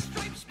 2000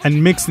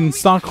 and mixed in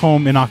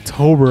Stockholm in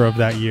October of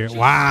that year.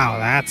 Wow,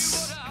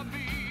 that's...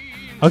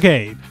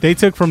 Okay, they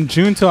took from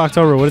June to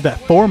October, what is that,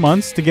 4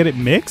 months to get it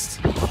mixed?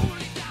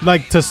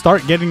 Like, to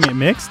start getting it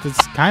mixed?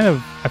 It's kind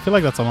of... I feel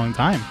like that's a long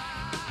time.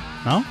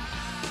 No?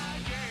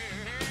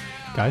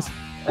 Guys?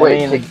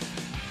 Wait, I mean,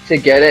 to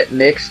get it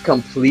mixed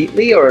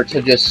completely, or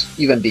to just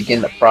even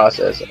begin the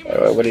process?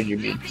 What did you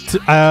mean?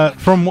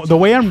 From the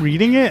way I'm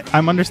reading it,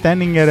 I'm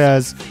understanding it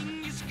as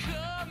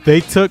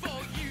they took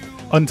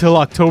until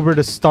October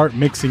to start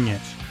mixing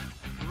it.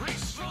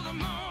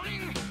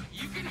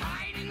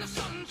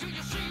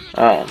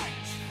 Oh,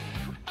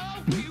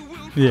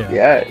 Yeah.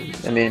 yeah.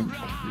 I mean,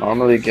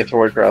 normally get to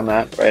work around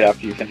that right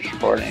after you finish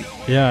recording.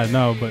 Yeah,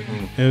 no, but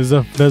there's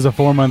a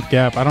 4-month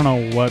gap. I don't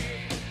know what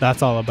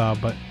that's all about,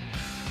 but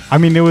I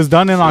mean, it was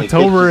done in Like,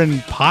 October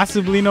and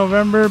possibly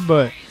November,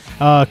 but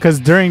because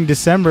during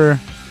December,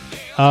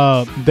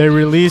 they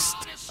released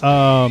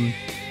an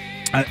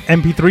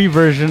MP3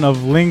 version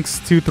of Lynx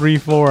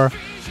 234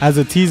 as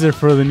a teaser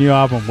for the new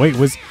album. Wait,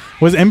 was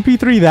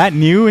MP3 that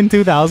new in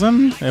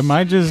 2000? Am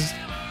I just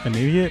An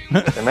idiot?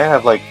 They might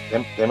have like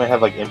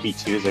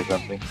MP2s or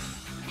something.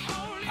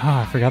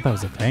 I forgot that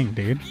was a thing,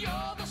 dude.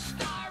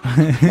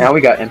 Now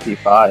we got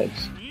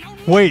MP5s.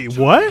 Wait,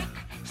 what?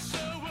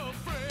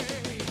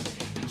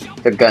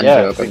 The gun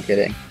Yeah. joke. I'm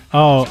kidding.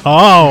 Oh.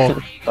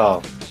 Oh.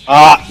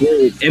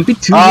 Dude,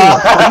 MP2.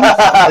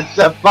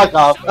 Shut fuck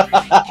off.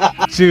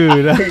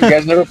 Dude. You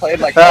guys never played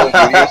like Call of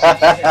Duty or some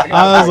shit?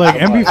 I was like,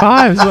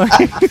 MP5s.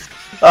 Like,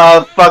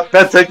 Oh fuck,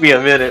 that took me a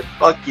minute.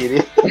 Fuck you,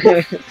 dude.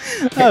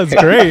 that was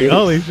great.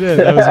 Holy shit,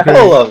 that was great.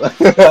 Hold up.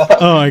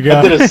 Oh my I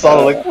god. did a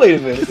solid like, wait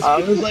a minute.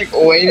 I was like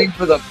waiting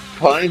for the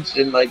punch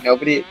and like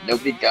nobody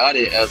got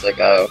it. I was like,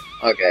 oh,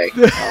 okay.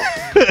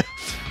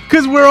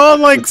 Because we're all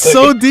like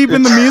so deep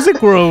in the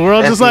music world. We're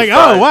all just like, oh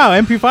MP5. wow,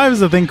 MP5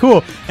 is a thing,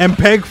 cool. And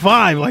Peg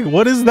 5, like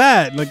what is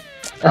that? Like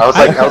I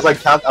was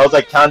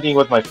like counting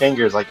with my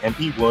fingers, like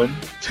MP1,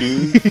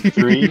 2,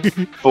 3,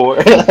 4.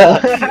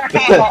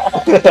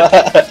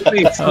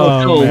 Wait, so,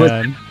 oh was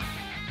man.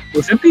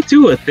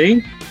 MP2 a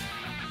thing?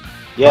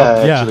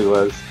 Yeah, it Yeah. actually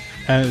was.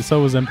 And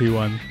so was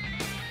MP1.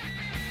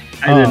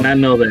 I did not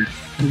know that.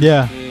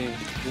 Yeah.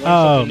 Jeez, you learn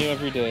Oh. something new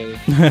every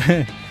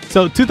day.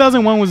 So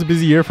 2001 was a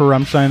busy year for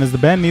Rammstein as the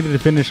band needed to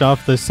finish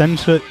off the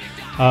Senshut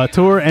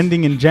tour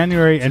ending in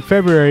January and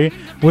February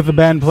with the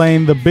band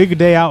playing the Big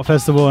Day Out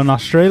Festival in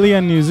Australia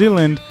and New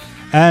Zealand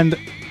and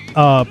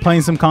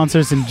playing some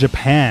concerts in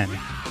Japan.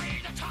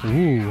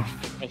 Ooh,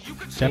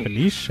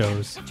 Japanese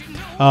shows.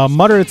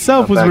 Mutter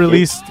itself was Back in-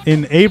 released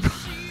in April.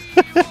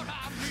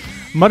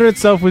 Mutter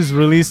itself was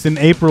released in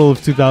April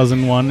of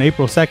 2001,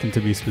 April 2nd to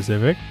be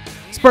specific,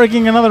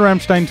 sparking another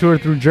Rammstein tour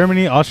through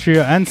Germany,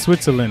 Austria, and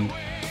Switzerland.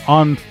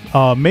 On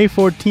May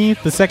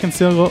 14th, the second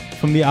single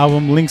from the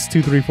album, Links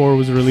 234,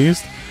 was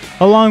released,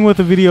 along with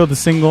a video of the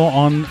single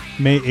on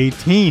May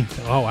 18th.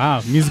 Oh,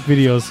 wow. Music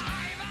videos.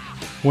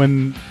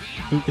 When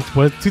it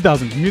was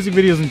 2000. Music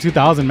videos in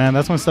 2000, man.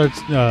 That's when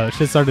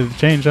shit started to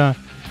change, huh?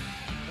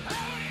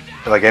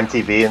 Like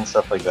MTV and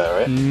stuff like that,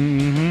 right?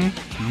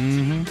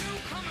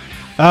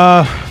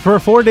 For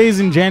 4 days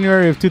in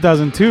January of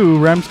 2002,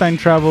 Rammstein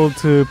traveled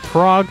to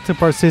Prague to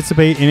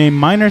participate in a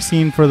minor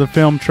scene for the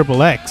film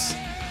Triple X.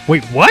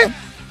 Wait, what?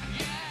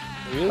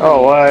 Really?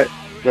 Oh, what?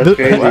 That's The-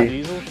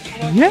 crazy. Diesel?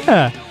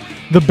 Yeah.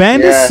 The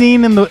band is Yeah.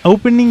 seen in the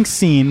opening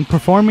scene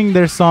performing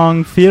their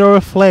song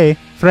Fyra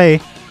Frey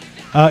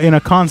in a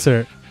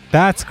concert.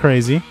 That's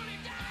crazy.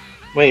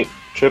 Wait,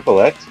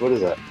 Triple X? What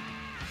is that?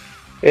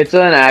 It's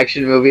an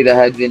action movie that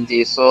had Vin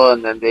Diesel,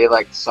 and then they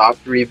like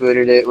soft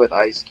rebooted it with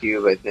Ice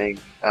Cube. I think,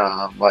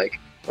 like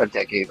a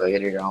decade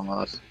later,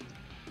 almost,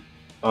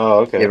 Oh,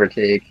 okay. give or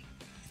take.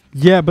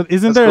 Yeah, but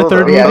isn't That's there a cool,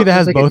 third though. movie it's that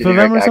has just like a both of them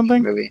generic or action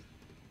something? Movie.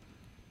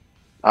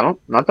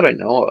 Not that I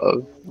know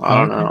of. I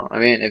don't Okay. know. I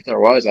mean, if there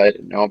was, I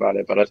didn't know about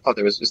it. But I thought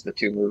there was just the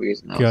two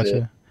movies. And that was it.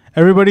 Gotcha.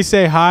 Everybody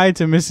say hi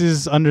to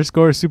Mrs.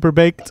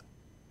 _Superbaked.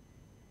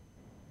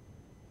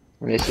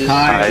 Mrs.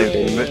 Hi.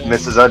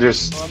 Mrs.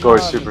 Underscore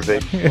Super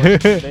Big.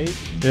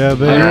 Yeah, I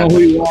they don't know who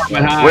you are,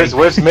 but hi.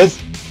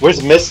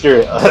 Where's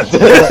Mister?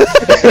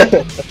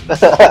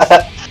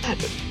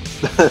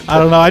 I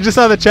don't know. I just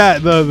saw the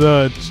chat.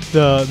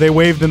 The they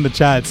waved in the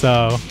chat,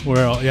 so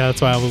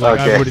that's why I was like,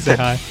 Okay. everybody say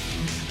hi.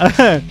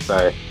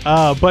 Sorry.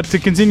 But to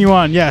continue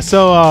on, yeah.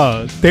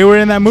 So they were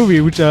in that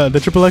movie, which the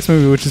Triple X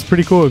movie, which is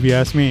pretty cool if you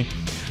ask me.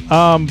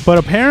 But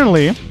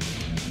apparently,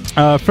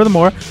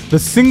 furthermore, the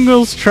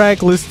singles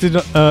track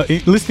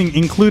listing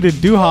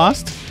included Du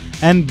Hast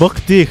and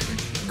Buck Dich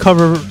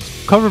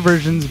cover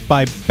versions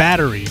by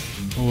Battery,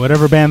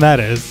 whatever band that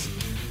is.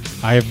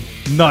 I have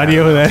no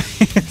idea who that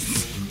is.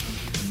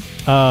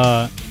 Is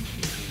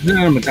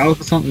that a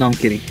Metallica song? No, I'm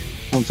kidding.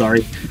 I'm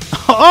sorry.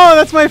 Oh,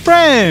 that's my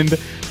friend.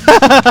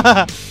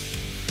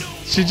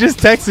 She just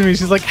texted me.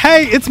 She's like,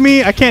 "Hey, it's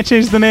me. I can't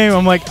change the name."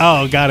 I'm like,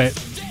 "Oh, got it."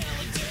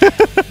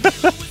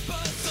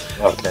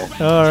 Okay.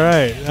 All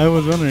right. I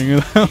was wondering who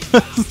that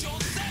was.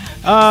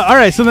 All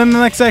right. So then the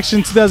next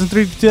section,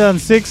 2003 to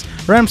 2006,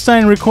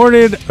 Rammstein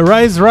recorded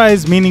 "Rise,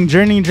 Rise," meaning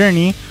 "Journey,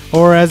 Journey,"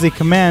 or as a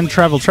command,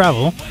 "Travel,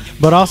 Travel,"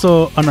 but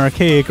also an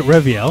archaic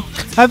Reviel,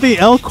 at the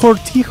El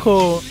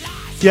Cortijo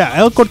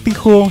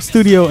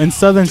studio in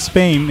southern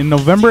Spain in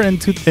November and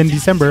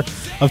December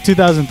of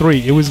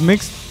 2003. It was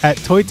mixed at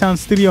Toy Town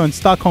Studio in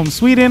Stockholm,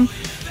 Sweden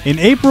in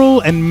April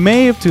and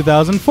May of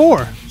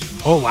 2004.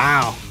 Oh,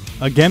 wow.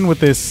 Again with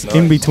this Nice.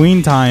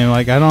 in-between time.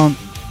 Like, I don't...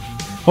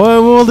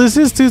 Well, this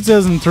is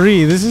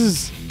 2003. This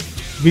is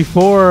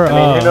before...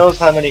 I mean, who knows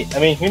how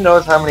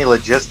many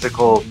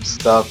logistical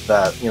stuff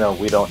that,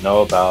 we don't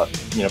know about,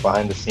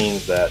 behind the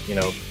scenes that,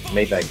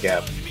 made that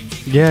gap.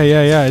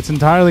 Yeah. It's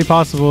entirely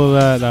possible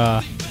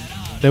that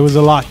there was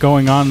a lot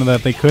going on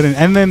that they couldn't.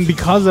 And then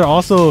because they're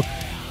also,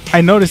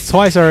 I noticed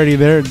twice already,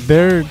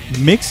 they're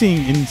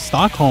mixing in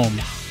Stockholm,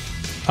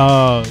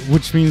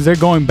 which means they're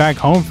going back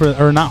home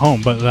or not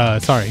home, but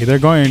they're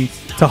going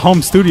to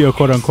home studio,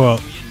 quote unquote.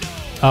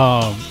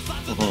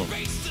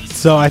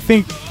 So I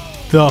think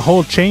the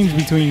whole change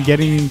between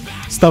getting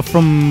stuff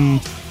from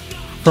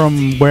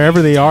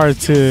wherever they are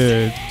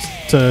to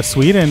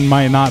Sweden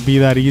might not be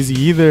that easy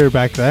either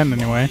back then,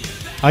 anyway.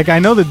 Like, I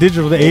know the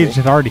digital age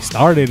had already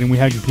started and we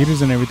had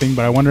computers and everything,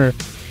 but I wonder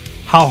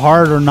how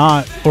hard or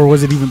not, or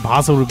was it even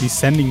possible to be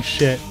sending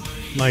shit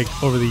like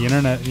over the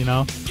internet, you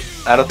know?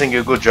 I don't think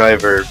Google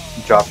Drive or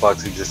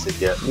Dropbox existed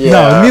yet.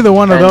 No, neither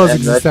one of and- those and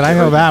existed. I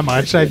know that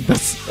much.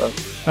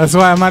 That's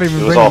why I'm not even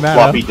It was bringing all that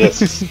floppy up.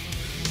 disks.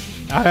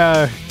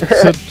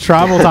 So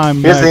travel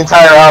time. Here's the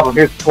entire album.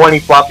 Here's 20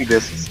 floppy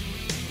disks.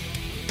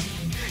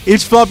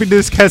 Each floppy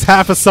disk has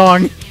half a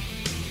song.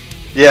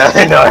 Yeah,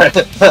 I know.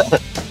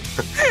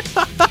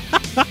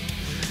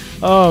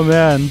 Oh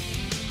man.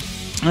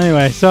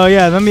 Anyway, so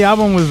yeah, then the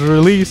album was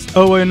released.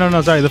 Oh wait,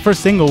 no, sorry. The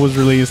first single was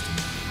released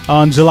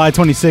on July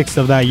 26th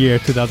of that year,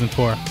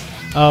 2004.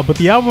 But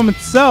the album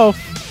itself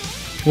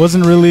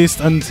wasn't released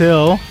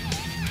until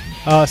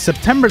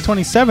September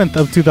 27th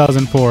of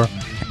 2004,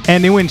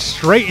 and it went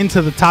straight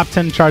into the top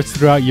 10 charts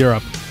throughout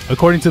Europe.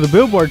 According to the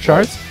Billboard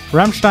charts,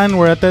 Rammstein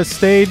were at that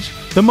stage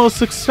the most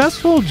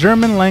successful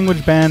German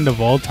language band of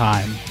all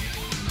time.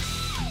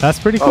 That's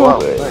pretty cool. Oh,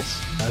 wow.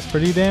 Nice. That's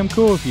pretty damn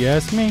cool if you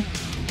ask me.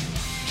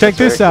 Check That's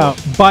this very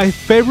out. By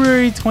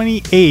February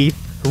 28th,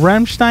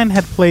 Rammstein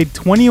had played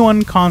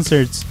 21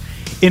 concerts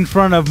in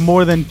front of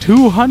more than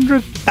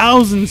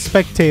 200,000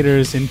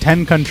 spectators in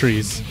 10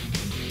 countries.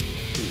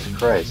 Jesus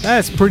Christ.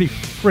 That's pretty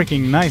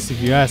freaking nice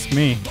if you ask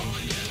me.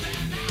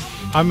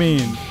 I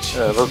mean,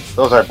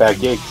 Those aren't bad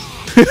gigs.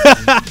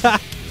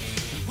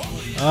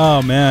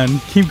 oh man,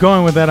 keep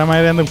going with that. I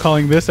might end up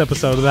calling this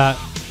episode of that.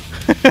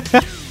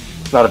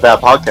 It's not a bad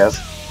podcast.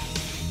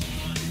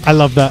 I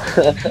love that.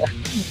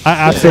 I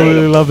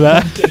absolutely love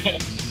that.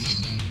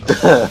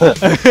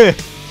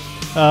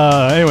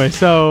 Anyway,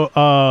 so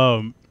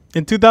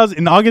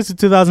in August of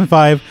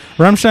 2005,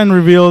 Rammstein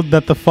revealed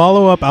that the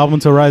follow-up album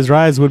to Rise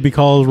Rise would be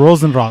called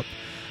Rosenrot.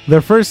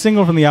 Their first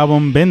single from the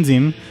album,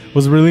 Benzin,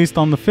 was released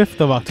on the 5th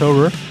of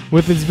October,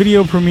 with its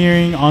video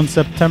premiering on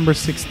September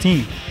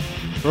 16th.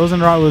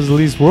 Rosenrot was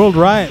released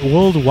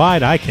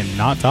worldwide, I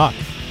cannot talk,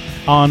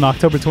 on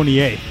October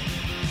 28th.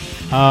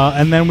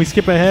 And then we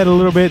skip ahead a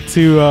little bit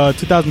to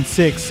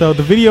 2006. So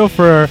the video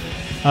for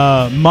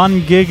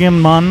Mann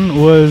gegen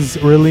Mann was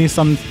released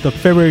on the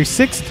February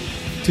 6th,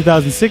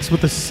 2006,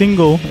 with the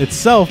single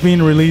itself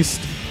being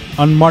released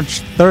on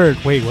March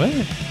 3rd. Wait, what?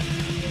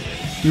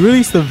 You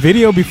released the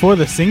video before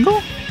the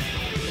single?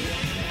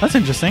 That's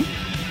interesting.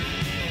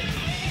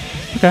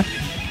 Okay.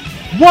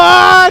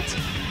 What?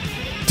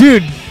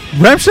 Dude,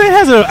 Rammstein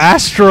has an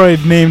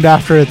asteroid named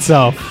after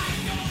itself.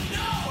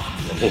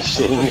 You're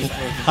shitting me.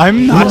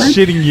 I'm not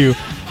shitting you.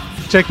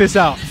 Check this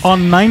out.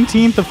 On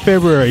 19th of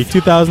February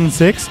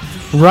 2006,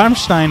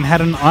 Rammstein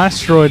had an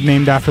asteroid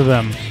named after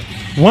them.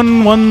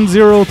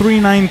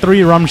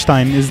 110393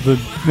 Rammstein is the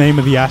name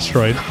of the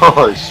asteroid.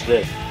 Oh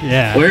shit.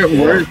 Yeah.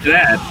 Where's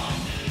that?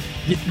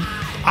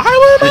 How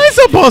am I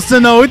supposed to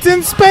know? It's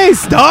in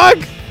space,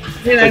 dog.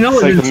 I mean, I know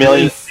It's like it's a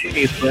million- in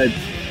space, but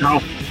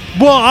no.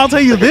 Well, I'll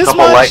tell you A this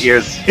couple light much.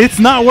 years. It's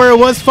not where it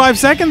was 5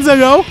 seconds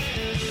ago.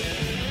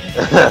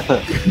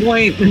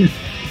 Point.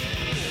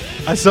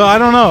 So I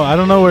don't know. I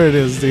don't know where it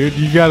is, dude.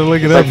 You gotta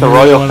look it It's up. like the if you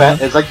really royal. wanna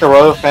know. It's like the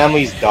royal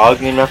family's dog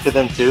named after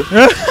them too.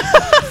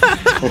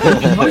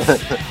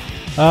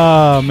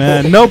 Oh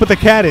man, no, but the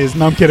cat is.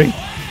 No, I'm kidding.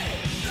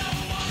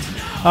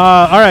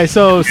 All right,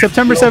 so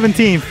September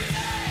 17th,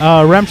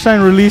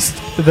 Rammstein released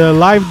the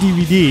live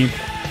DVD.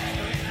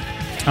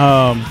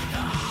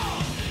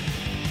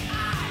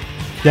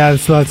 Yeah,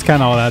 so that's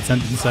kind of all that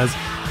sentence says.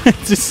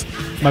 Just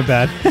my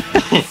bad.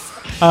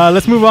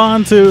 Let's move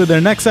on to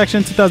their next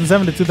section,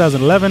 2007 to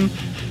 2011.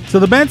 So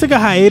the band took a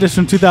hiatus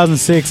from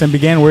 2006 and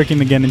began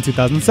working again in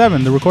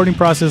 2007. The recording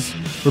process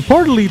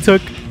reportedly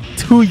took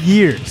 2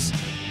 years.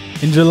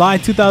 In July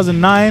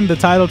 2009, the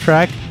title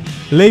track,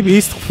 Lebe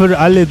ist für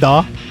alle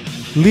da,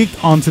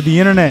 leaked onto the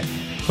internet.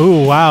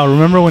 Oh, wow.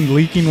 Remember when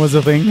leaking was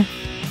a thing?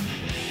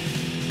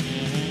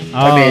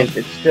 I mean,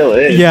 it still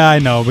is. Yeah, I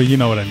know, but you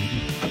know what I mean.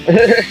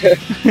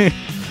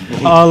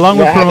 Along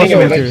with Yeah, I think promotion it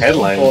was materials.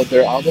 headline. Sevenfold.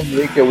 Their album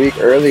leaked a week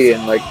early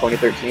in like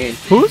 2013.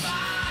 Who's?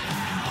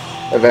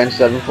 Avenged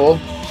Sevenfold.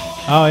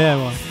 Oh, yeah.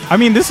 Well, I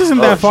mean, this isn't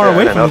Oh, that far shit, I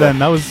away didn't from know then.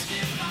 That was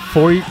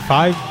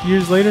 5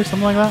 years later,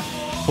 something like that.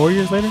 4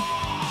 years later.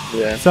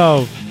 Yeah.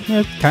 So, yeah,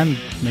 it kind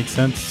of makes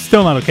sense.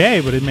 Still not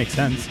okay, but it makes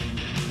sense.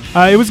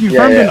 It was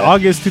confirmed in yeah.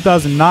 August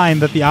 2009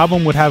 that the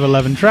album would have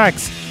 11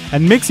 tracks,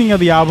 and mixing of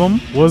the album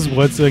was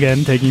once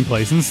again taking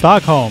place in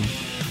Stockholm,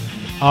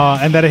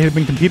 and that it had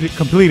been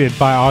completed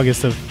by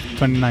August of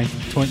 2009.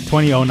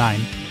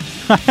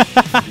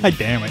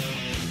 Damn it.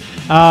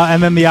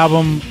 And then the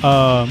album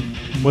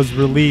was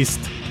released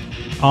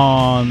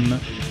on...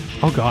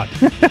 Oh, God.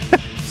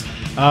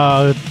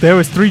 There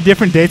was 3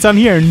 different dates on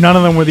here, and none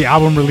of them were the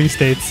album release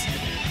dates.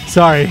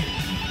 Sorry.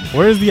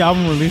 Where is the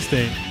album release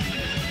date?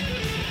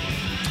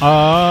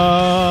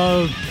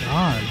 God.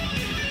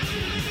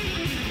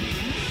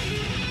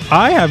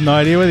 I have no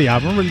idea where the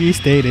album release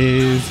date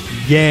is.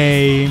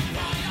 Yay.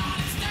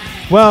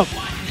 Well,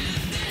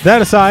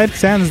 that aside,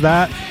 sans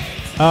that.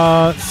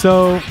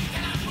 So,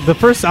 the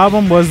first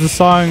album was the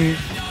song...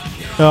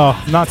 Oh,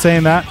 not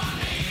saying that.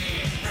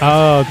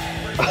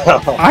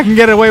 I can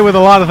get away with a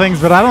lot of things,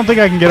 but I don't think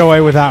I can get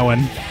away with that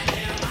one.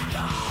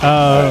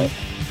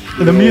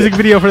 The music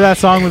video for that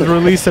song was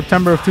released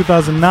September of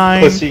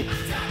 2009. Pussy.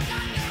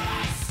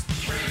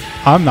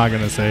 I'm not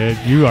gonna say it.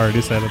 You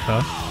already said it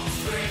though.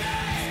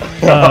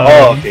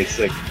 Oh, okay,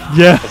 sick.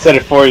 Yeah. I said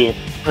it for you.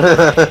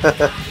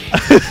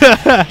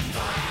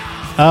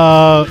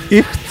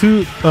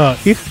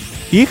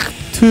 Ich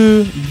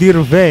tu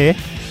dir weh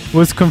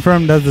was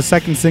confirmed as the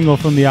second single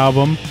from the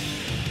album,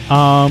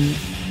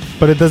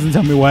 but it doesn't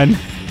tell me when.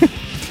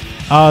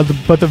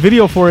 But the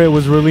video for it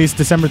was released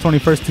December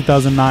 21st,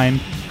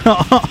 2009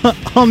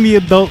 on the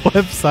adult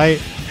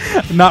website.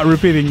 Not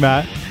repeating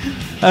that.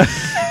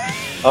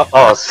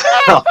 Oh,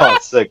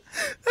 sick.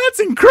 That's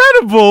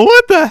incredible.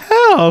 What the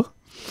hell?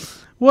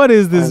 What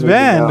is this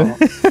band? I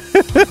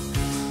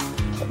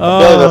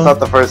feel like that's not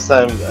the first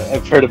time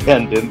I've heard a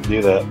band didn't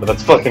do that, but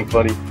that's fucking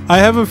funny. I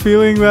have a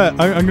feeling that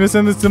I'm going to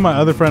send this to my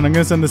other friend. I'm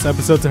going to send this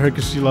episode to her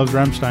because she loves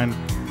Rammstein.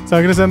 So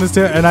I'm going to send this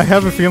to her, and I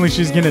have a feeling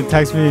she's going to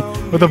text me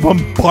with a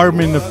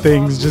bombardment of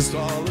things. Just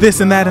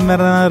this and that and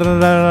that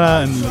and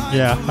that. And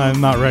yeah,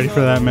 I'm not ready for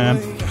that, man.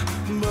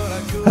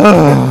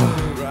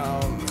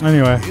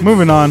 Anyway,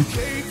 moving on.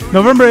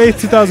 November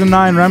 8th,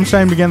 2009,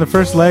 Rammstein began the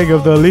first leg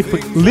of the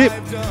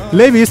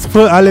Levis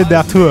pour aller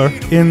der Tour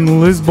in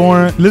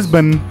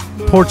Lisbon,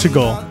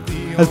 Portugal,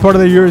 as part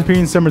of the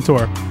European Summer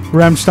Tour.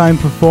 Rammstein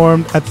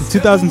performed at the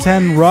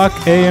 2010 Rock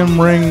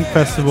AM Ring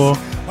Festival,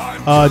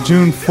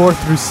 June 4th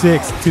through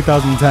 6th,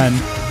 2010.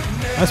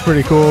 That's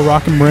pretty cool.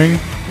 Rock am Ring.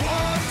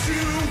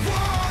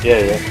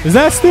 Yeah. Is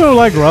that still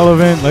like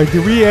relevant? Like,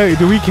 do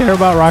we care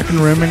about Rock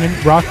am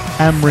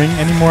Ring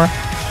anymore?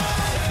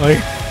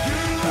 Like,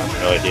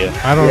 No idea.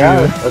 I don't Yeah,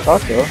 know. I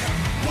thought so.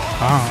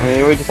 Wow. I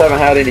mean, we just haven't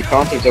had any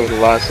concerts over the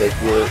last like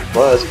year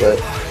plus, but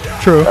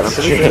True. I'm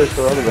pretty sure it's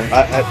still relevant.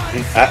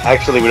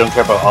 Actually, we don't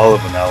care about all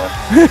of them, Alan.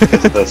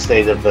 Because of the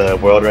state of the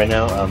world right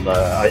now.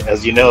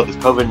 As you know, this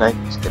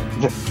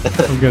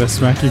COVID-19. I'm gonna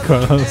smack you,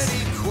 Carlos.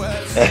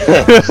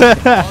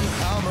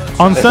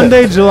 On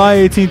Sunday, July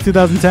 18,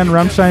 2010,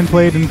 Rammstein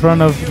played in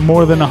front of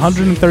more than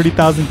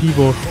 130,000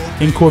 people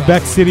in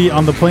Quebec City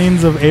on the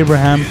Plains of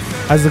Abraham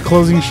as the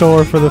closing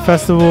show for the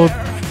festival.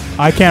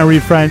 I can't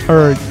read French,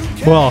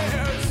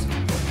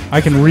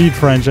 I can read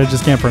French, I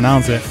just can't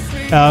pronounce it.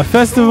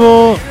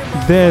 Festival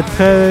de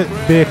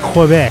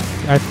Quebec,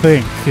 I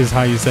think is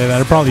how you say that.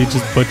 I probably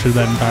just butchered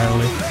that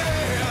entirely.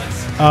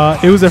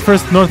 It was their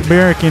first North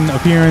American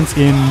appearance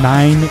in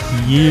 9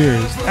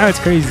 years. That's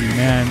crazy,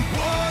 man.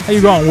 How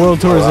you go on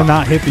world tours and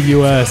not hit the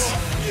U.S.?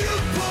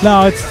 No,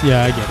 I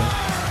get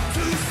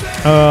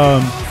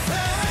it.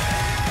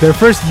 Their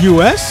first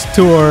U.S.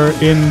 tour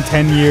in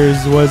 10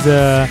 years was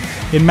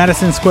in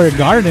Madison Square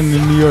Garden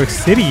in New York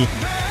City.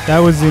 That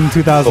was in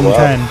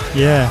 2010.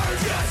 Yeah,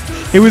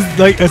 it was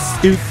like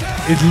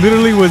it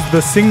literally was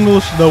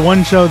the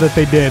one show that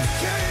they did.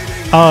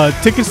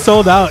 Tickets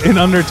sold out in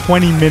under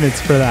 20 minutes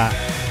for that.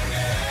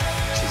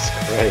 Jesus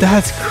Christ.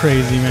 That's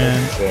crazy,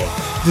 man.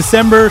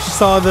 December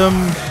saw them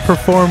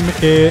perform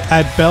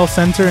at Bell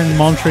Center in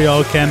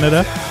Montreal,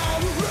 Canada.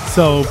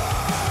 So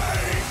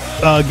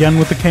again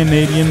with the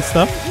Canadian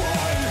stuff.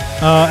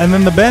 And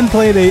then the band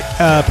played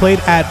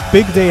at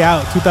Big Day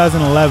Out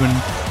 2011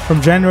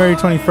 from January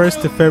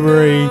 21st to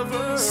February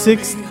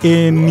 6th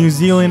in New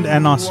Zealand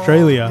and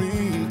Australia.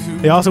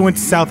 They also went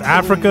to South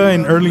Africa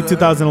in early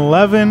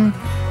 2011.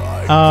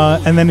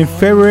 And then in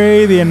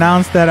February, they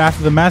announced that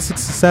after the massive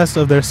success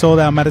of their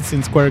sold-out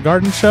Madison Square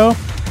Garden show,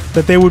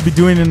 that they would be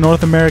doing a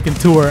North American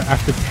tour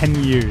after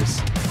 10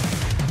 years.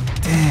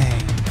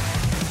 Dang.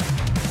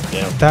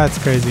 Yeah. That's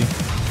crazy.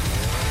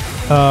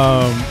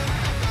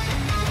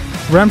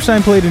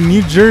 Rammstein played in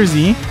New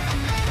Jersey,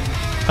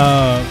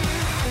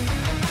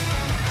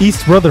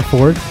 East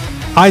Rutherford,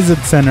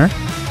 Izod Center,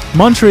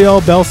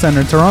 Montreal Bell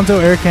Center, Toronto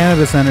Air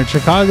Canada Center,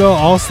 Chicago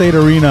Allstate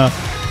Arena,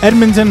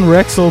 Edmonton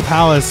Rexall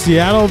Palace,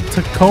 Seattle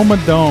Tacoma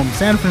Dome,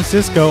 San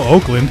Francisco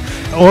Oakland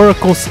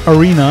Oracle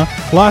Arena,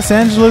 Los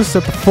Angeles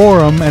at the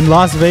Forum, and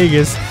Las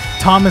Vegas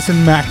Thomas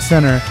and Mack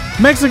Center,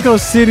 Mexico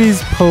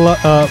City's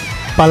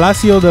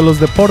Palacio de los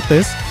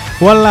Deportes,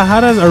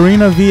 Guadalajara's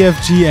Arena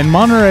VFG, and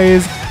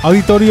Monterrey's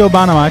Auditorio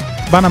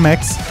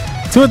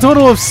Banamex, to a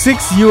total of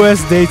 6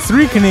 U.S. dates,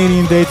 3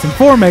 Canadian dates, and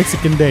 4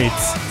 Mexican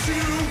dates.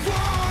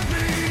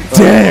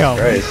 Damn!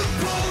 Christ.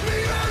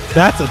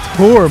 That's a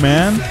tour,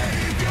 man.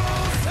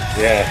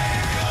 Yeah.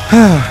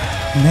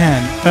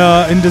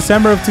 Man. In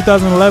December of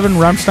 2011,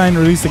 Rammstein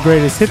released the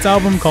greatest hits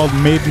album called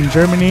Made in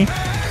Germany,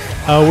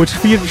 which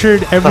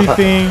featured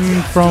everything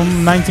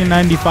from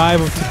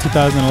 1995 up to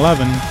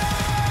 2011.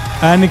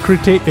 And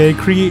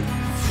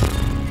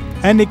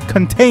it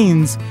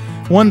contains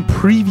one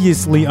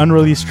previously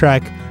unreleased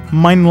track,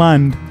 Mein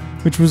Land,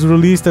 which was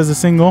released as a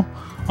single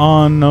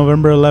on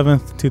November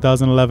 11th,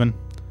 2011.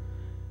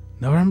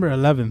 November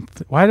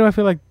 11th. Why do I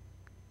feel like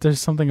there's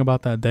something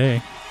about that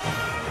day?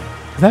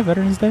 Is that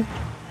Veterans Day?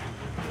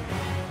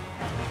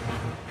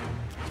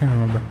 Can't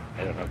remember.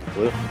 I don't have a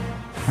clue.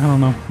 I don't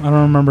know. I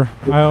don't remember.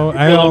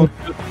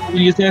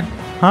 You said?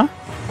 Huh?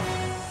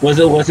 Was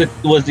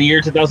the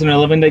year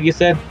 2011 that you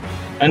said?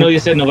 I know you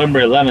said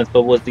November 11th,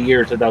 but was the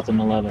year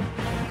 2011?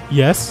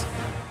 Yes.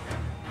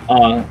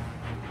 Oh,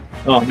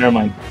 never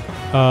mind.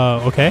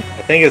 Okay. I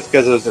think it's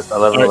because it was just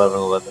 11, 11,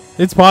 11.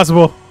 It's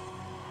possible.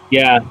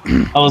 Yeah,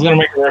 I was gonna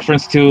make a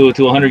reference to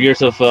 100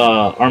 years of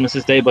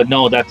Armistice Day, but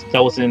no, that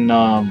was in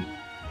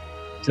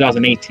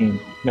 2018.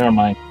 Never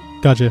mind.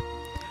 Gotcha.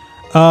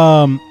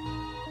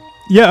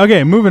 Yeah,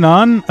 okay, moving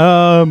on.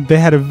 They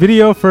had a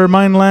video for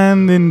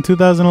Mindland in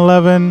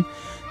 2011.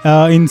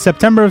 In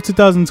September of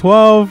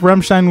 2012,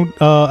 Rammstein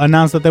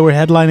announced that they were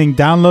headlining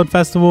Download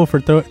Festival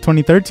for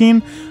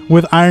 2013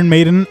 with Iron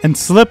Maiden and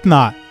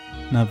Slipknot.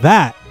 Now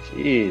that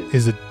Jeez.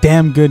 is a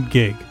damn good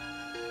gig.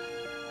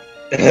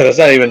 That's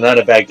not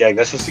a bad gag.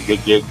 That's just a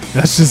good gig.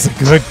 That's just a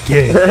good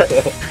gig.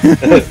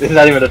 It's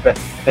not even a bad.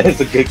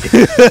 It's a good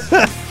gig.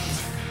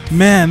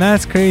 Man,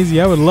 that's crazy.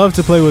 I would love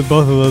to play with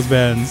both of those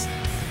bands.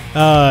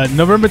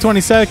 November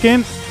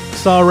 22nd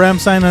saw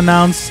Rammstein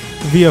announce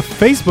via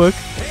Facebook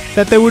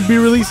that they would be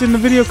releasing the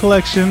video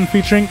collection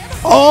featuring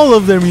all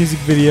of their music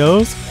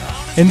videos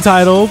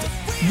entitled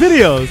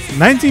Videos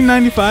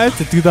 1995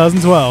 to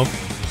 2012.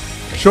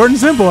 Short and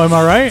simple, am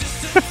I right?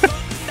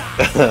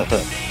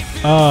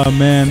 Oh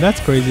man, that's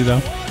crazy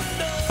though.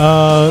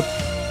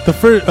 The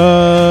first,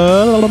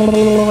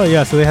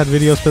 yeah, so they had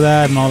videos for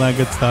that and all that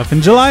good stuff. In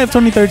July of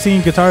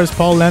 2013, guitarist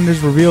Paul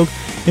Landers revealed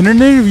in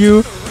an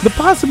interview the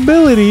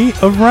possibility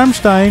of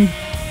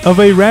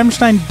a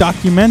Rammstein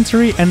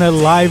documentary and a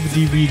live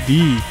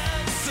DVD.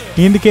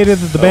 He indicated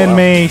that the band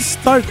may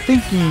start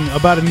thinking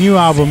about a new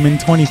album in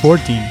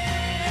 2014.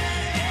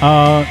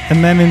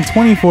 And then in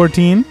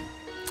 2014,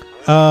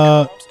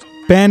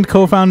 band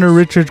co-founder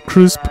Richard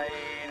Kruspe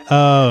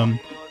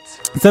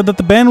said that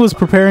the band was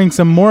preparing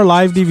some more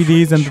live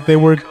DVDs and that they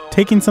were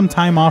taking some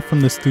time off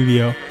from the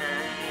studio.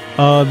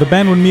 The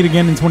band would meet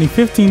again in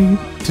 2015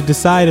 to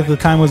decide if the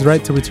time was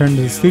right to return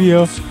to the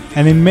studio.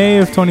 And in May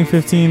of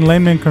 2015,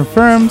 Lehman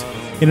confirmed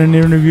in an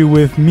interview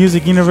with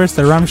Music Universe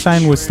that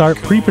Rammstein would start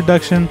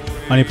pre-production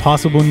on a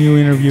possible new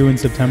interview in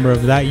September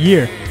of that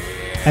year.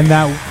 And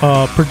that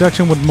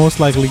production would most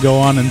likely go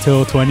on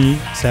until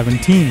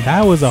 2017.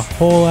 That was a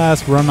whole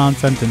ass run-on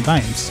sentence. I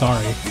am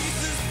sorry.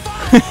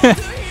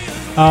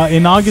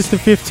 In August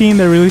of 15,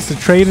 they released a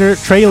trailer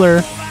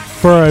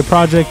for a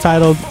project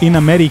titled In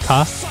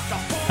America.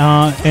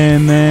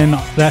 And then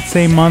that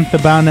same month, the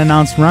band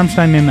announced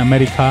Rammstein in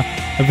America,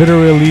 a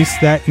video release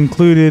that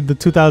included the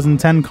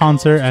 2010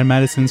 concert at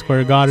Madison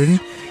Square Garden,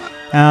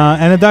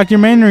 and a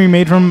documentary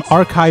made from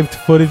archived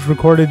footage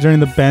recorded during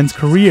the band's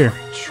career.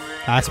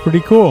 That's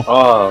pretty cool.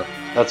 Oh,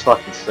 that's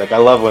fucking sick. I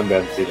love when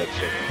bands do that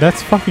shit.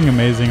 That's fucking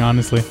amazing,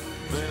 honestly.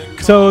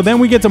 So then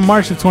we get to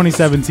March of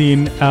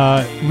 2017.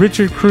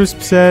 Richard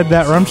Kruspe said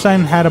that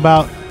Rammstein had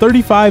about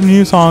 35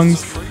 new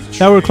songs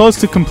that were close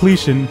to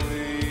completion.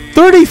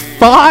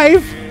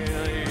 35?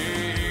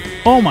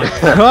 Oh my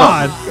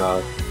god. Oh,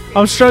 God.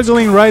 I'm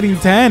struggling writing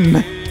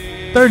 10.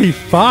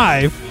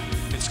 35?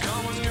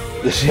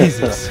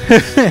 Jesus.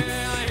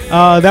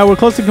 That were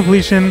close to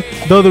completion,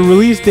 though the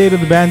release date of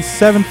the band's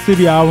 7th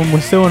studio album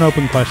was still an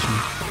open question.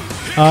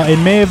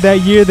 In May of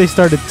that year, they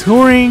started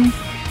touring.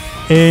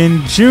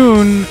 In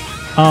June,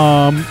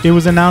 it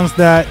was announced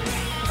via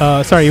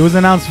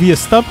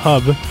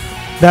StubHub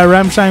that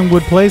Rammstein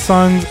would play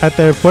songs at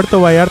their Puerto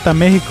Vallarta,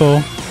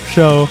 Mexico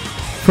show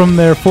from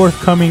their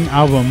forthcoming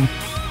album,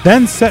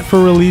 then set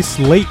for release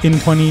late in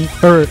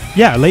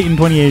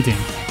 2018.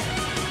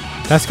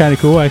 That's kind of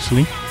cool,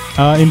 actually.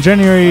 In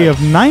January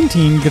of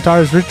 19,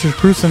 guitarist Richard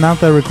Kruspe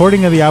announced that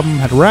recording of the album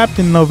had wrapped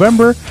in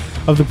November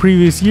of the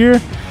previous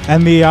year,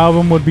 and the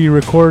album would be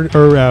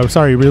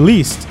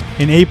released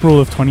in April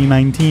of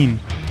 2019,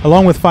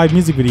 along with 5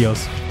 music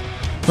videos.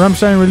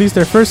 Rammstein released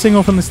their first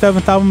single from the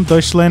 7th album,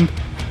 Deutschland,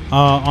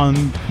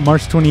 on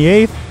March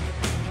 28th,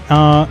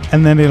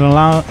 and then it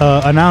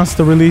announced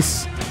the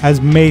release as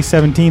May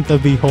 17th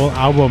of the whole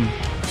album.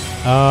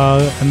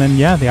 And then,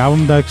 yeah, the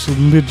album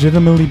actually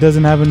legitimately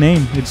doesn't have a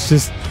name. It's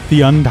just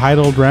the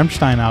untitled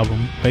Rammstein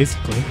album,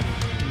 basically.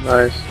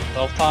 Nice.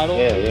 Self-titled?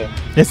 Yeah.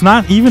 It's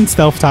not even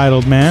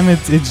self-titled, man.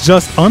 It's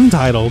just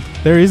untitled.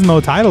 There is no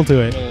title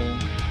to it.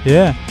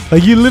 Yeah.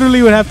 Like, you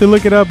literally would have to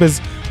look it up as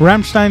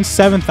Rammstein's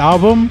 7th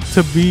album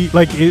to be,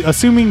 like,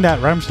 assuming that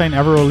Rammstein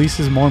ever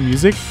releases more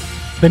music,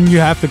 then you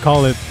have to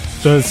call it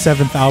the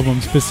 7th album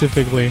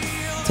specifically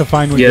to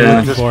find what you're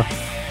looking for.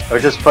 Or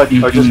just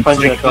punching a couple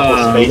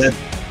spaces.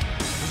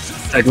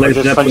 Like Or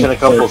just punching a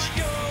couple.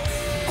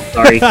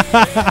 Sorry. No,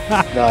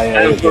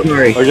 yeah, you're good.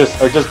 Sorry. Or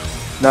just.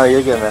 No,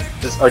 you're good, man.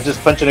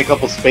 Just punching a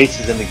couple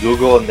spaces into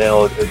Google, and then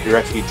it'll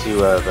direct you to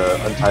the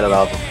untitled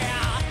album.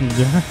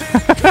 Yeah.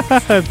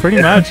 Pretty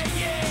much.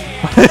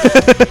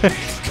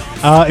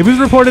 It was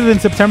reported in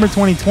September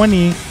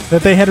 2020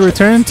 that they had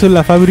returned to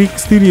La Fabrique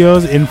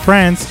Studios in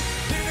France,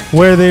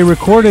 where they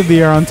recorded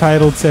their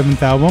untitled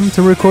 7th album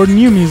to record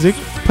new music,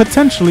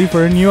 potentially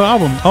for a new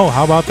album. Oh,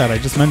 how about that? I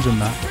just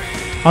mentioned that.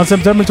 On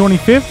September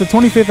 25th, the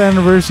 25th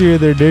anniversary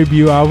of their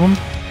debut album,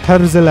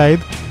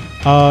 Herzeleid,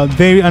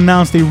 they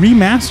announced a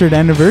remastered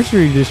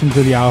anniversary edition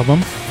for the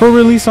album for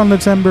release on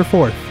December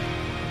 4th.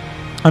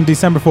 On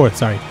December 4th,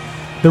 sorry.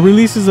 The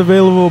release is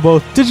available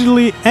both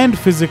digitally and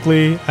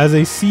physically as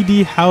a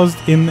CD housed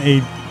in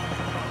a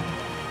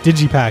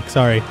digipack.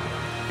 Sorry,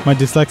 my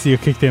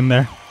dyslexia kicked in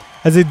there.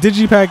 As a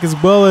digipack as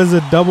well as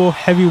a double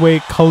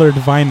heavyweight colored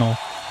vinyl.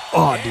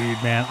 Oh, dude,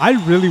 man, I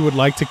really would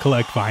like to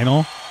collect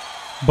vinyl,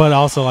 but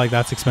also like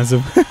that's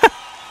expensive.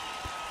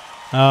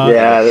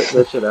 Yeah,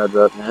 that shit adds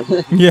up, man.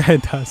 Yeah,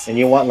 it does. And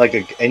you want like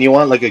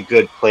a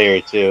good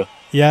player too.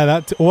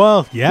 Yeah,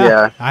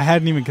 yeah. I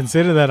hadn't even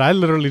considered that. I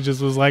literally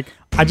just was like,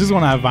 I just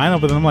want to have vinyl,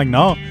 but then I'm like,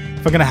 no,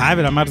 if I'm gonna have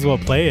it, I might as well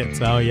play it.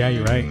 So yeah,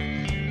 you're right.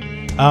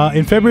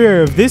 In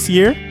February of this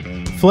year,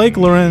 Flake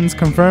Lorenz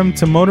confirmed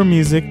to Motor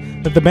Music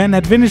that the band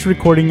had finished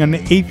recording an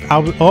 8th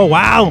album. Oh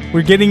wow,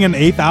 we're getting an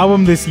 8th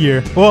album this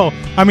year. Well,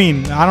 I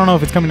mean, I don't know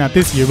if it's coming out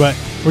this year, but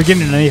we're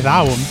getting an 8th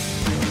album.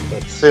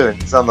 But soon,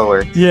 it's on the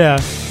way. Yeah.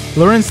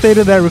 Lorenz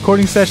stated that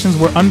recording sessions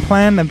were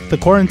unplanned and the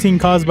quarantine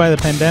caused by the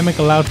pandemic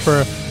allowed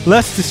for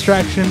less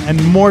distraction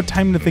and more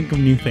time to think of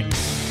new things.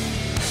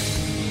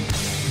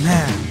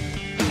 Man.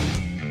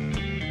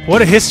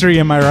 What a history,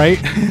 am I right?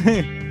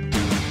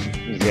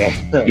 Yeah.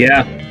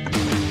 Yeah.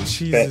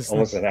 Jesus.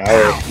 Almost an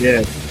hour.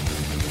 Yeah.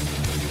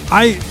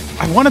 I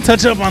want to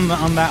touch up on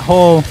that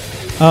whole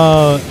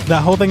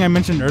thing I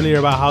mentioned earlier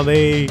about how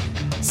they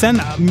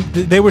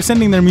were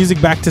sending their music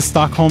back to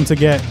Stockholm to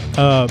get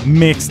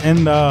mixed,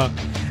 and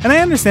I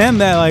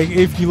understand that, like,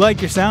 if you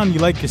like your sound, you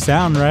like your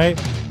sound, right?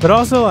 But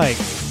also, like,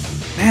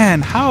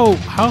 man, how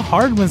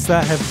hard must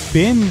that have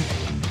been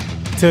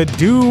to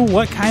do?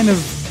 What kind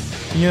of,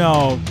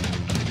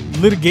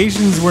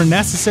 litigations were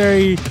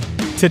necessary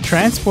to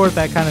transport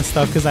that kind of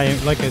stuff? Because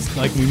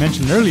like we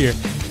mentioned earlier,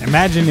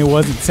 imagine it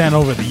wasn't sent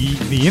over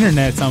the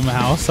internet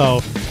somehow,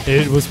 so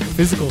it was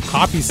physical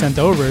copies sent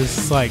over. It's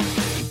just like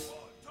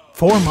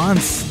 4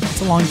 months. That's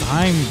a long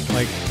time.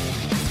 Like,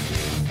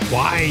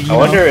 why? I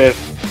wonder if,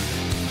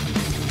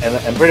 and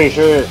I'm pretty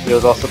sure it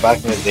was also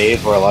back in the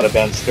days where a lot of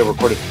bands still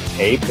recorded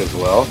tape as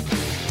well.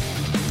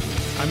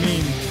 I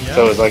mean, yeah.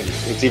 So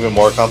it's even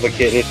more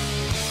complicated.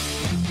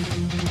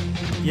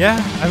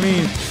 Yeah, I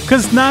mean,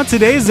 because now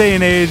today's day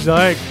and age,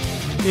 like,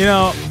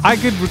 I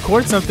could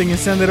record something and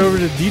send it over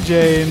to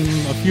DJ in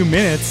a few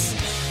minutes,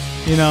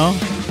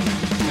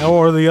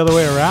 or the other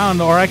way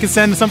around, or I could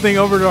send something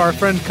over to our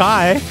friend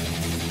Kai.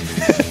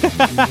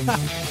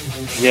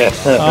 Yeah.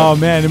 Oh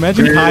man,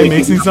 imagine Kai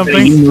mixing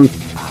something.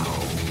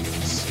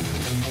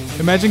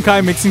 Imagine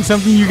Kai mixing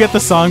something, you get the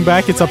song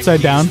back, it's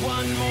upside down.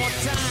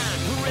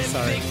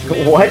 Sorry.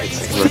 What?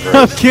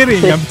 I'm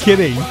kidding.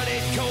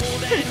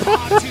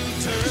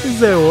 He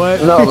said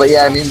what? No, but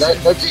yeah, I mean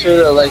that's true.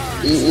 Though. Like,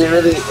 you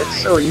really,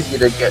 it's so easy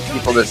to get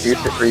people to do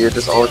shit for you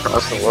just all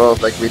across the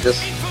world. Like we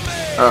just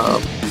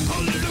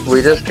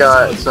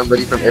got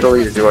somebody from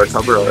Italy to do our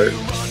cover art.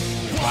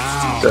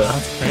 Wow, So,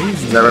 that's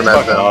crazy. never met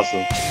Fucking them.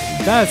 awesome.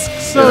 That's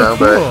so You know,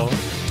 but- cool.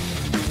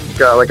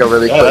 Got like a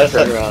really Yeah, quick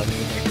that's turnaround.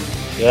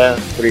 Yeah.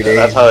 3 days.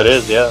 That's how it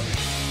is. Yeah.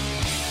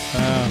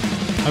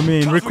 I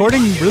mean,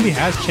 recording really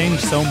has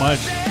changed so much,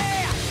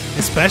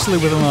 especially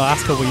within the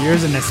last couple of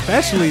years, and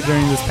especially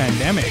during this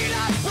pandemic.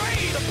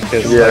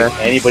 Because Yeah.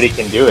 anybody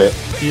can do it.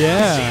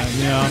 Yeah,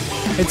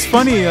 it's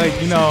funny, like,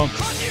 in the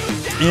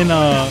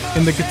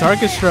Guitar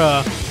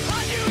Orchestra,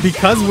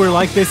 because we're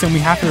like this and we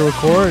have to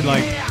record,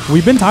 like,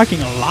 we've been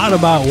talking a lot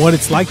about what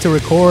it's like to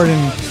record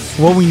and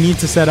what we need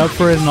to set up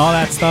for it and all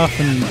that stuff,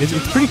 and it's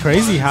pretty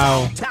crazy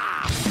how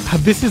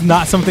this is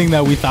not something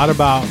that we thought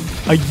about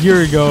a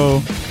year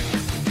ago.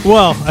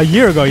 Well, a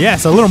year ago,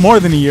 yes, a little more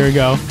than a year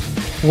ago,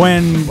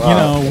 when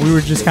we were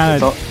just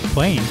kind of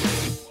playing.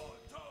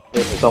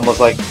 It's almost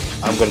like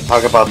I'm going to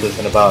talk about this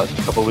in about a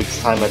couple weeks'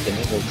 time at the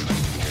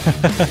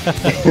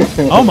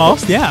meeting.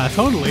 Almost, yeah,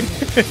 totally.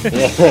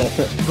 Yeah.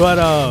 But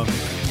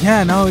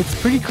yeah, no, it's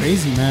pretty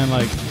crazy, man.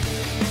 Like,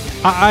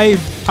 I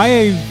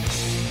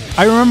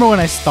remember when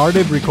I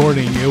started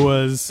recording, it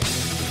was,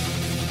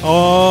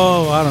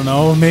 I don't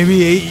know,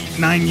 maybe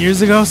 8-9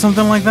 years ago,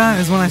 something like that,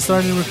 is when I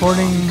started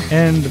recording.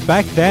 And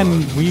back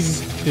then, we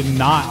did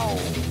not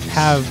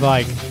have,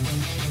 like,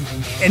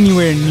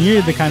 anywhere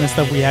near the kind of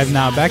stuff we have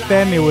now. Back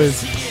then, it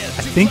was,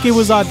 I think it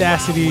was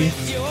Audacity,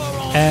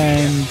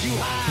 and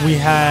we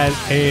had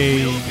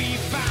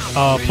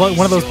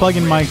one of those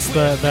plug-in mics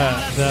that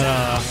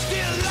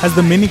has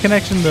the mini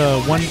connection,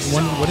 the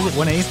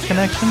 1/8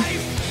 connection,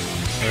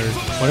 or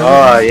whatever.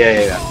 Oh,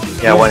 yeah.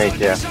 Yeah, 1/8,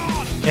 yeah.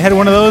 It had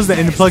one of those that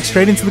it plugged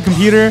straight into the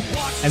computer,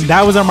 and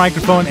that was our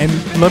microphone. And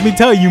let me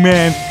tell you,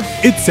 man,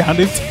 it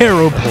sounded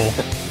terrible.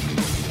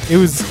 It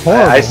was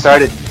horrible. I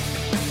started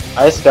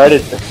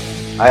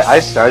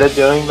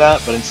doing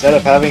that, but instead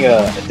of having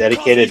a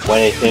dedicated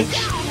 1/8 inch,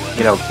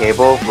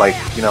 cable, like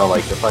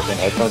the fucking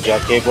headphone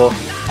jack cable,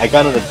 I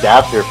got an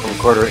adapter from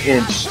 1/4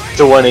 inch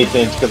to 1/8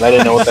 inch because I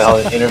didn't know what the hell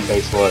an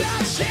interface was.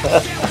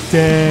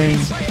 Dang.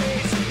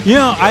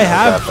 I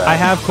have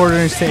 1/4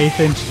 inch to 1/8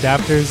 inch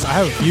adapters. I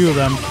have a few of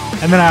them,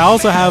 and then I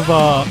also have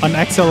an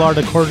XLR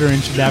to 1/4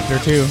 inch adapter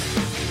too.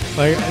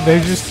 Like they're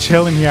just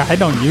chilling here. I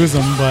don't use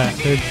them, but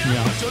they're,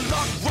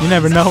 you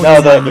never know. when No,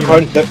 you're the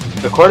gonna need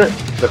 'em.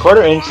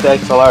 quarter inch to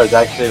XLR is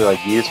actually like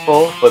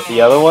useful, but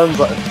the other one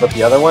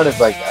is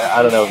like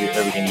I don't know if you're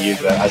ever gonna use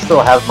that. I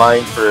still have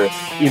mine for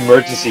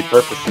emergency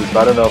purposes,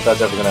 but I don't know if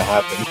that's ever gonna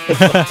happen.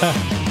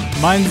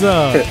 Mine's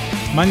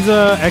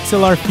a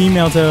XLR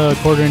female to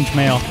quarter-inch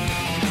male.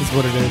 Is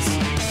what it is.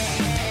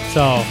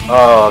 So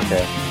Oh,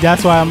 okay.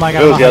 that's why I'm like, I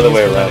If it don't was know the how other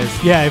way useful that around.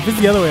 is. Yeah, if it's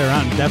the other way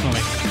around,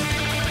 definitely.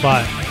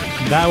 But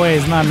that way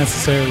is not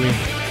necessarily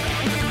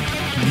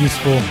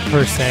useful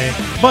per se.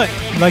 But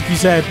like you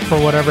said, for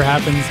whatever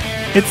happens,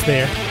 it's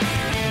there.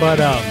 But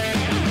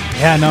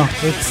yeah, no,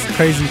 it's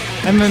crazy.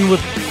 And then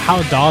with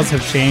how DAWs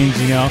have changed,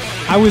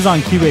 I was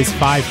on Cubase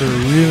 5 for a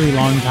really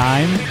long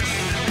time,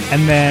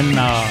 and then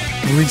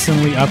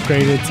recently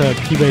upgraded to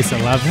Cubase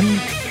 11.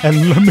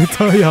 And let me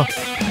tell you,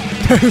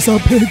 there's a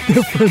big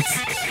difference.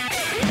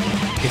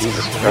 It's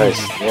Jesus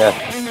crazy. Christ. Yeah.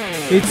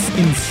 It's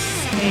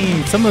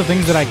insane. Some of the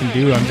things that I can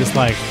do, I'm just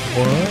like,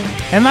 what?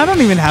 And I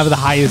don't even have the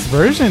highest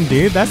version,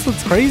 dude. That's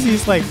what's crazy.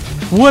 It's like,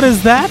 what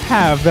does that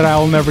have that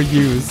I'll never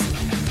use?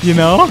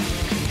 Yeah.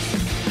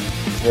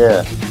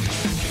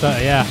 So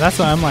yeah, that's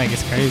why I'm like,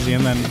 it's crazy.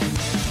 And then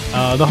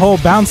the whole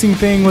bouncing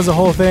thing was a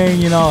whole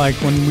thing, like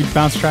when we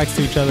bounce tracks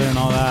to each other and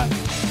all that.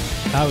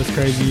 That was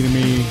crazy to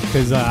me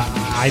because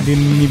I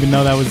didn't even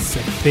know that was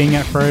a thing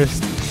at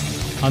first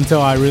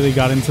until I really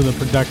got into the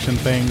production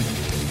thing.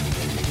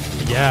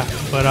 Yeah,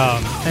 but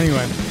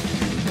anyway.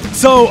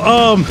 So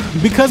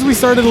because we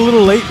started a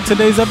little late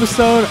today's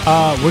episode,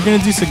 we're gonna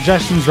do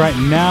suggestions right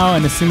now,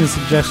 and as soon as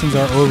suggestions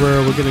are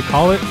over, we're gonna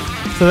call it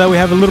so that we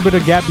have a little bit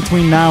of gap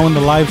between now and the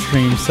live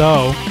stream.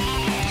 So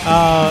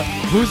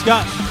who's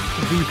got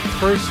the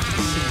first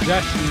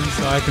suggestion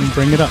so I can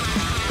bring it up?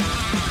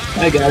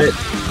 I got it.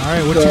 All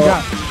right, what you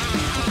got?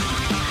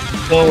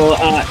 So,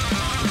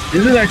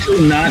 this is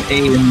actually not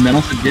a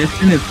metal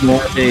suggestion. It's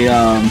more of a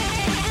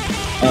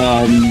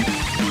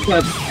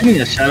but I need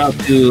a shout out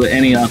to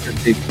any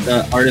artistic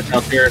artists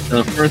out there.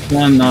 The first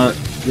one that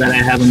I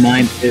have in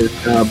mind is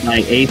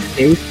by Ace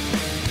Case.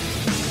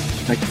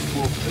 Like,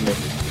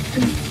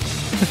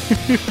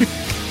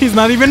 He's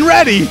not even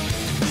ready.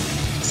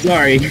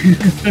 sorry.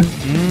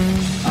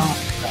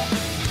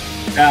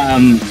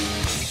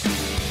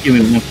 Give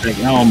me 1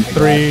 second. Oh my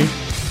 3,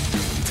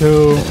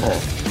 2, 1.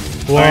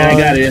 All right, I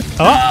got it.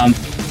 Oh.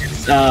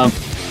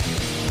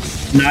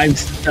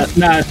 It's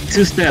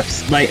 2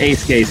 Steps by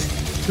Ace Case.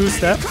 2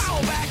 steps.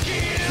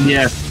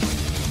 Yes,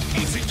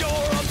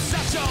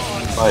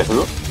 By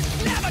who?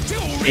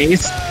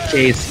 Ace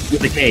Case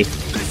with a K.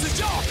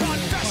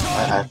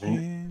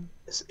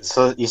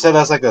 So you said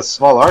that's like a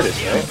small artist,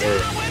 right?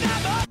 Or...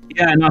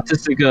 Yeah, an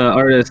autistic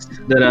artist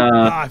that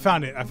I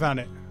found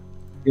it.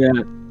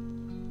 yeah.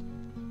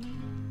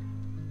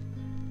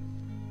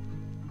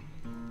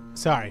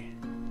 Sorry.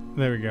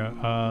 There we go.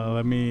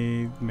 Let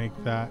me make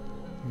that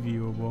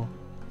viewable.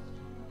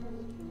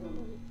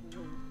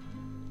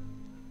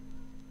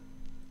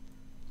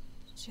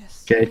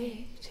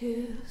 Okay.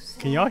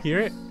 Can y'all hear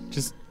it?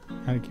 Just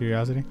out of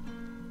curiosity.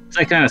 It's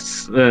like kind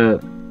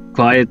of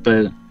quiet,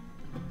 but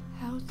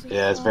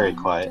Yeah, it's very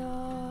quiet.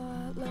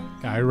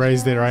 I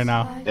raised it right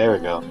now. There we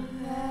go.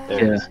 There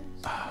it yeah. is.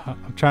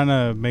 I'm trying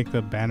to make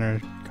the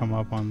banner come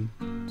up on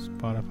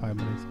Spotify,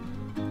 but it's...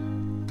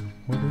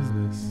 What is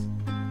this?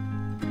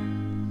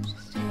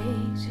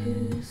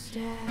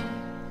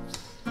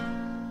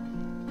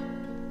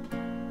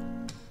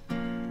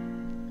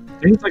 I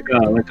think it's like a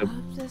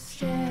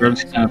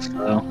grunge kind of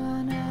style.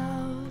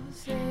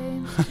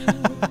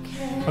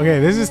 Okay,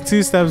 this is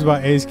 2 Steps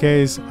by Ace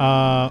Case.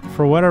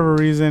 For whatever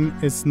reason,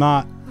 it's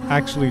not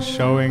actually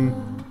showing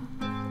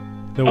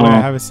the way I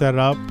have it set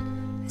up.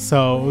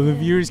 So the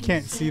viewers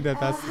can't see that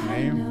that's the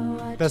name.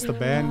 That's the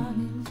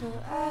band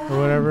or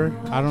whatever.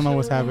 I don't know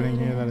what's happening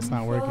here that it's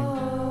not working.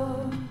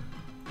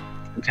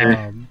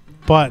 Okay.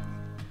 But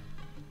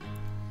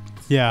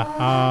yeah,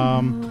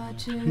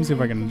 let me see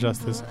if I can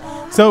adjust this.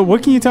 So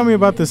what can you tell me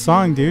about this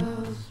song, dude?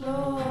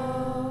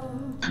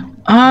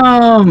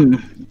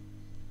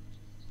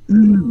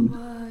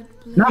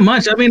 Not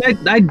much. I mean,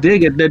 I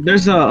dig it.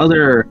 There's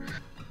other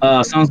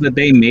songs that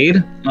they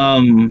made.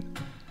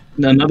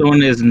 Another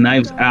one is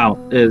Knives Out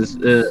is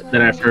that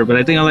I've heard, but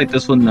I think I like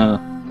this one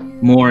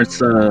more.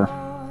 It's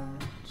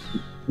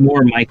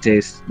more my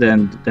taste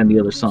than the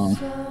other song.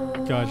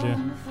 Gotcha.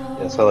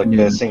 Yeah, so like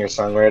a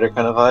singer-songwriter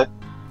kind of vibe.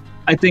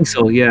 I think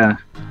so. Yeah,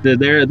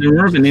 they're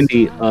more of an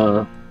indie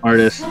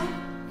artist.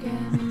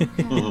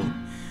 Mhm.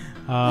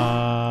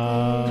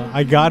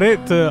 I got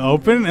it to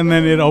open, and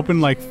then it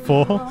opened like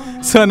full.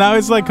 So now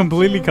it's like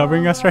completely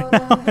covering us right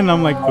now, and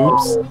I'm like,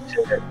 oops.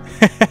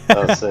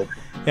 Oh, sick.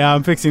 Yeah,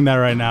 I'm fixing that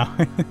right now.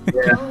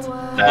 Yeah.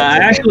 I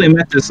actually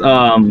met this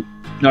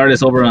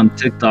artist over on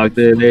TikTok.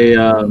 They're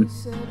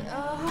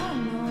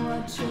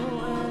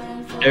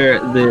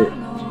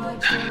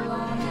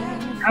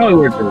how do I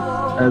word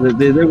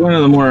this? They're one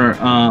of the more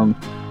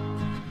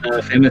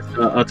famous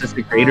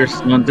autistic creators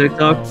on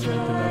TikTok.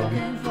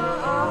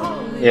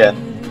 Yeah.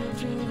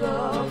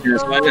 Yeah,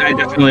 so I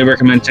definitely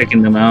recommend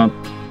checking them out.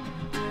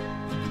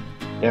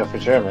 Yeah, for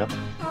sure, man.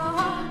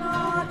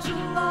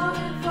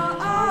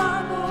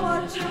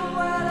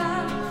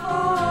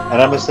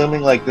 And I'm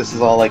assuming like this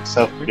is all like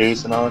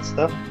self-produced and all that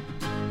stuff.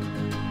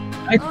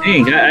 I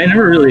think I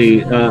never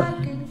really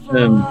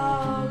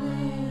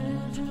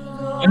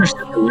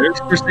understood the lyrics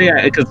per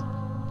se, because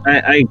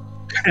I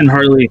can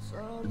hardly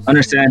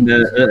understand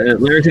the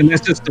lyrics, and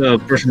that's just a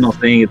personal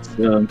thing. It's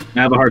I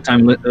have a hard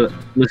time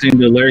listening to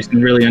the lyrics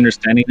and really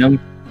understanding them.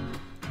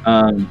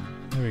 There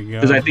we go.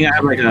 Because I think I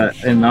have like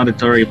an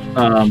auditory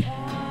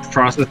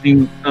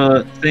processing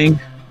thing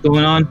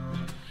going on.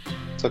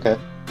 It's okay.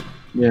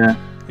 Yeah.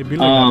 It'd be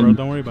like that, bro.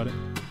 Don't worry about it.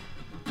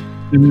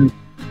 Mhm.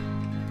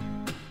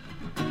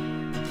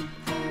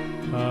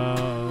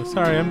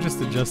 Sorry, I'm just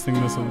adjusting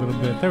this a little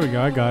bit. There we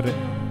go. I got it.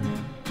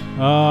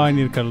 Oh, I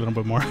need to cut a little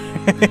bit more.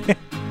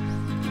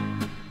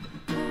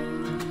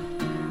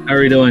 How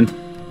are you doing?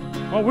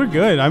 Oh, we're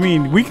good. I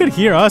mean, we could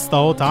hear us the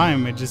whole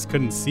time. It just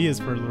couldn't see us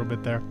for a little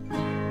bit there.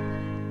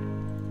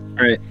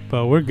 All right.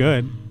 But we're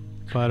good.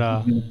 But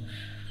I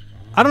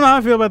don't know how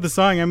I feel about the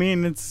song. I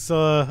mean, it's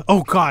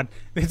oh god,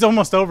 it's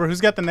almost over.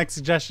 Who's got the next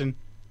suggestion?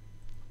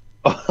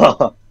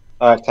 Can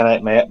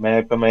may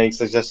I put my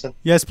suggestion?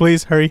 Yes,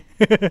 please. Hurry.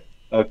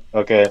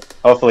 Okay.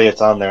 Hopefully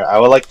it's on there. I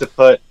would like to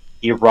put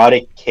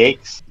 "Erotic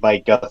Cakes" by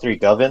Guthrie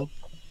Govan.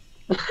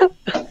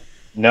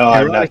 No,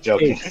 I'm not Erotic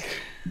joking. Cakes.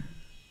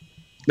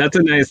 That's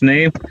a nice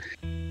name.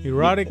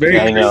 Erotic. Very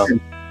I know.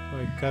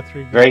 Like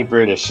Guthrie. Very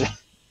British.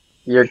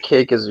 Your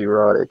cake is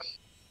erotic.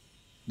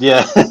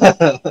 Yeah.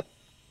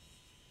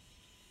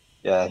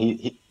 Yeah, he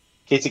in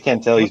case you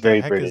can't tell, he's What the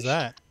very heck British. is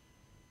that?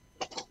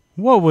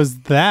 What was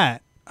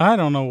that? I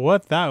don't know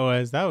what that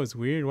was. That was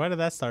weird. Why did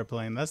that start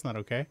playing? That's not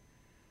okay.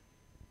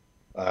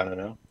 I don't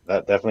know.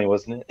 That definitely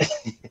wasn't it.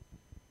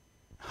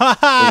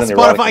 Haha, Wasn't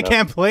erotic Spotify enough.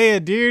 can't play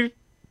it, dude.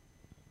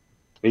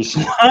 Are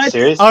you What?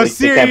 serious? I'm They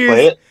can't play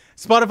serious. it?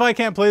 Spotify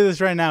can't play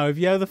this right now. If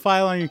you have the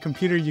file on your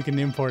computer, you can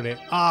import it.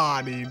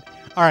 Ah, dude.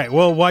 All right.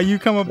 Well, while you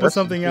come up with That's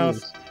something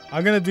else,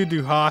 I'm gonna do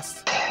Du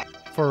Hast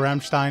for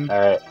Rammstein. All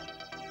right.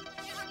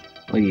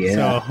 Oh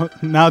yeah. So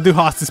now Du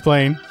Hast is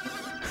playing.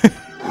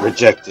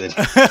 Rejected.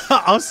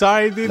 I'm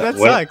sorry, dude. That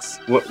When- sucks.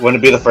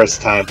 Wouldn't be the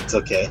first time. It's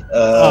okay.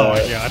 Oh my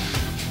god.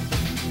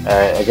 All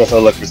right. I guess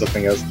I'll look for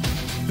something else.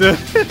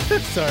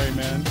 Sorry,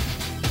 man.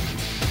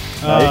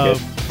 No, you're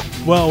good.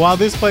 Well, while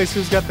this plays,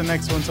 who's got the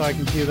next one so I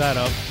can cue that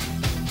up?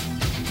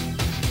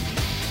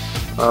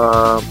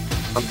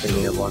 I'm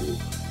thinking of one.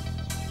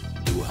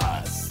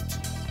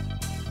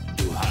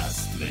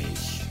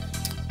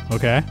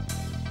 Okay.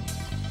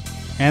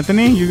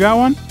 Anthony, you got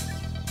one?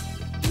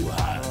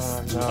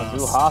 No,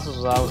 Du Hast was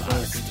what I was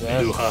going to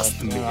suggest.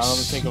 But, man, I don't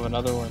think of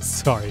another one.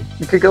 Sorry.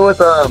 You could go with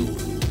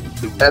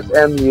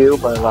FMU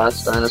by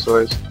Last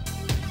Dinosaurs.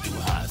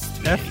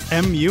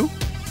 FMU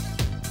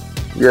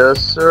Yes,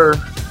 sir.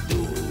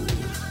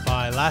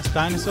 by Last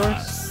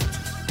Dinosaurs.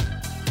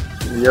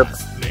 Yep.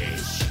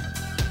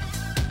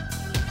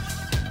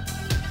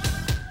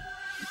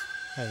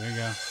 There we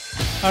go.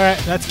 All right,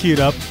 that's queued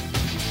up.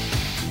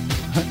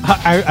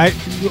 I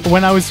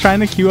when I was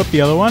trying to queue up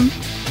the other one,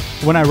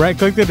 when I right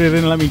clicked it, it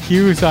didn't let me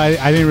queue, so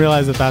I didn't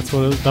realize that that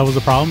was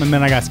the problem. And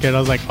then I got scared. I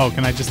was like, oh,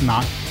 can I just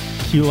not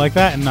queue like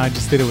that? And I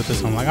just did it with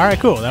this one. I'm like, all right,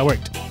 cool, that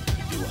worked.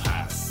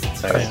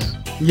 Nice.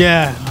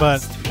 Yeah,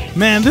 but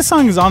man, this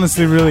song is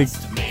honestly really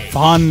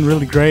fun,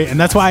 really great, and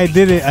that's why I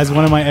did it as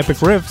one of my epic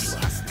riffs.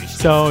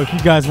 So if you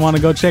guys want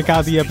to go check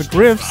out the epic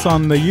riffs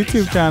on the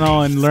YouTube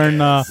channel and learn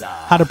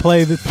how to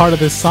play this part of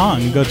this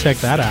song, go check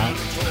that out.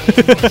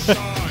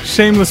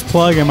 Shameless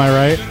plug, am I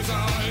right?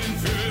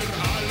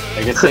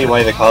 I can see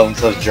why they call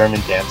themselves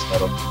German dance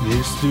metal.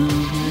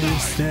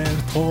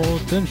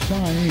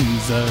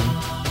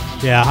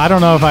 Yeah, I don't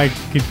know if I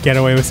could get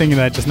away with singing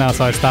that just now,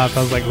 so I stopped.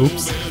 I was like,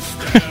 oops.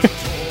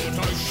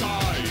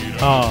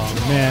 Oh,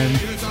 man.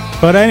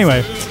 But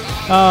anyway,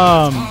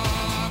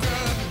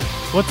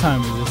 what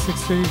time is it?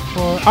 6:34?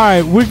 All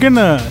right, we're going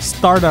to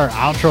start our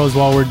outros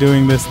while we're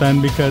doing this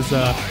then because,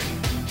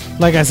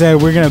 like I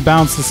said, we're going to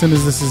bounce as soon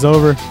as this is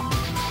over.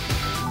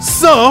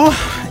 So,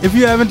 if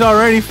you haven't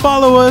already,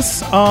 follow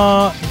us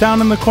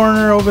down in the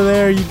corner over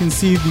there. You can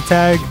see the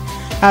tag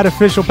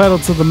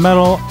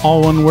 @OfficialPedalToTheMetal,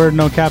 all one word,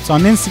 no caps,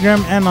 on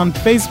Instagram and on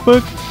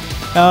Facebook.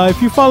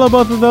 If you follow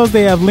both of those,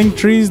 they have link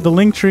trees. The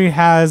link tree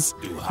has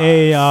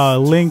a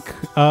link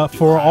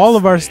for all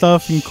of our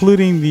stuff,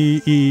 including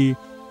the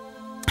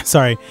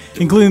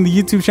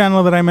YouTube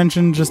channel that I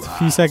mentioned just a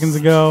few seconds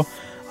ago.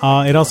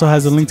 It also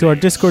has a link to our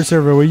Discord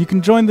server where you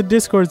can join the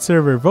Discord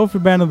server, vote for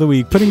Band of the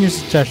Week, put in your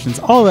suggestions,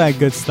 all that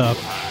good stuff.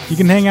 You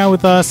can hang out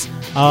with us,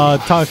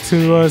 talk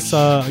to us,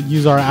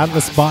 use our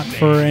Atlas bot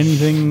for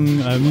anything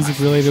music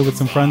related with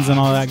some friends and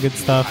all that good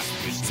stuff.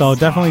 So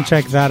definitely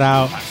check that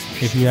out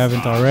if you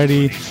haven't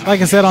already.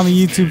 Like I said, on the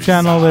YouTube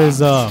channel, there's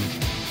the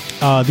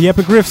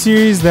Epic Riff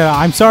series. That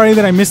I'm sorry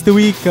that I missed the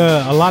week.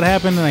 A lot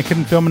happened and I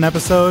couldn't film an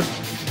episode.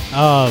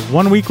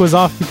 1 week was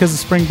off because of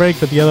spring break,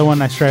 but the other one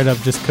I straight up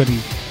just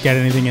couldn't get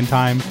anything in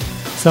time.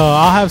 So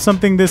I'll have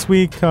something this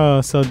week,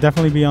 so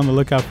definitely be on the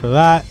lookout for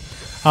that.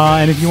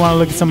 And if you want to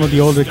look at some of the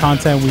older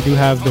content, we do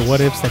have the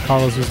what ifs that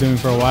Carlos was doing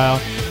for a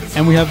while,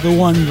 and we have the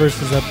one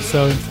versus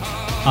episode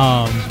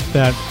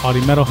that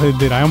Audi Metalhead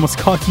did. I almost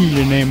called you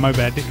your name, my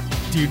bad,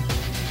 dude.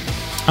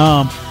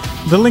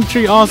 The link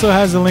tree also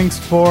has the links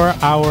for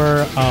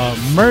our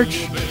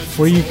merch,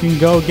 where you can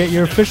go get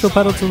your official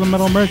Pedal to the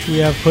Metal merch. We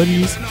have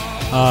hoodies,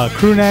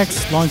 crew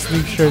necks, long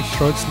sleeve shirts,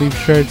 short sleeve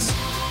shirts,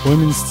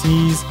 women's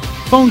tees,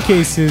 phone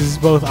cases,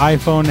 both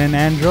iPhone and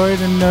Android,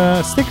 and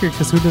a sticker,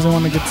 because who doesn't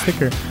want to get a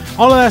sticker?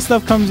 All of that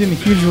stuff comes in a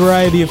huge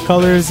variety of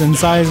colors and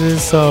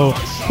sizes, so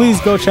please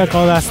go check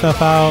all that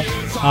stuff out.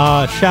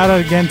 Shout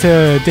out again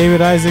to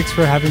David Isaacs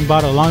for having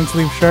bought a long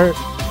sleeve shirt.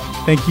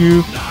 Thank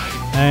you.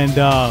 And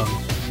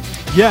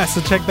yeah,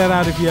 so check that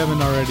out if you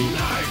haven't already.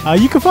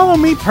 You can follow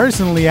me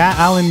personally at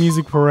Alan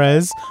Music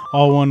Perez,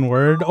 all one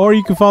word, or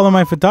you can follow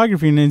my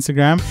photography on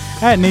Instagram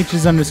at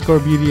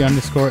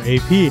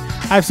natures_beauty_AP.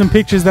 I have some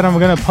pictures that I'm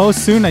gonna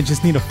post soon. I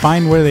just need to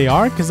find where they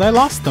are because I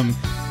lost them.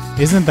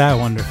 Isn't that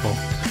wonderful?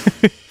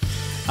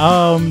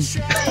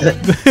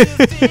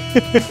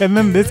 And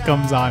then this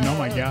comes on. Oh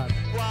my god,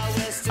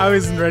 I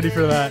wasn't ready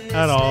for that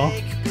at all,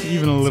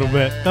 even a little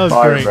bit. That was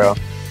Sorry, great. bro.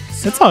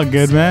 It's all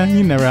good, man.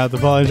 You never have to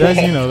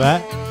apologize. You know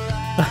that.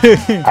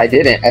 I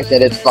didn't. I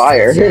said it's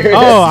fire.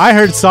 Oh, I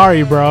heard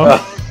sorry, bro.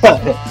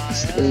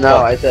 No,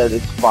 I said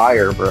it's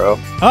fire, bro.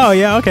 Oh,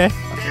 yeah, okay.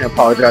 I ain't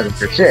apologizing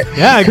for shit.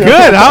 Yeah,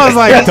 good. I was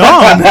like,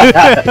 dumb.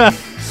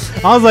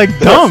 I was like,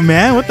 dumb,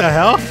 man. What the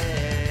hell?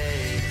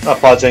 Not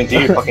apologizing to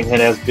you, you fucking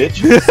hen ass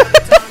bitch.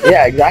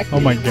 Yeah, exactly.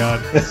 Oh my god.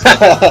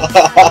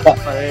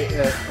 Hey,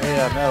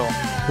 Metal.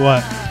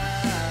 What? I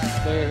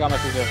think I got my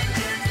suggestion.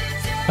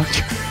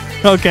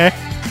 Okay.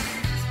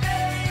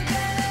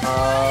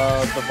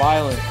 The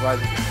Violence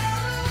Rising.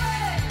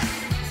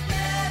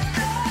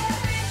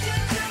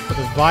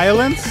 The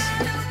Violence?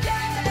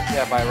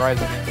 Yeah, by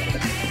Rising.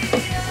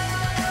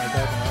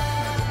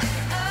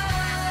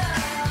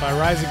 By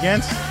Rise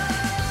Against?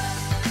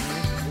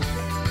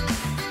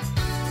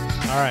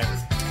 Alright.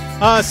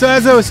 So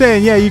as I was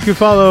saying, yeah, you can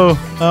follow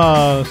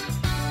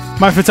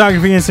my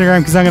photography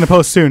Instagram because I'm going to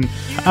post soon.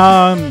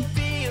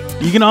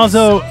 You can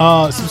also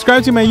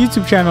subscribe to my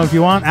YouTube channel if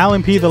you want,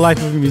 Alan P, The Life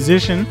of a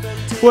Musician,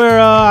 where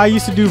I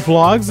used to do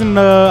vlogs, and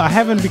I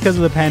haven't because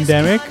of the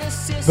pandemic.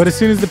 But as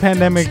soon as the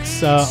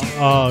pandemic's,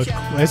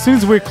 as soon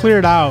as we're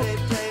cleared out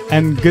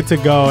and good to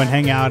go and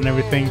hang out and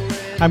everything,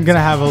 I'm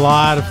gonna have a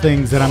lot of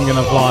things that I'm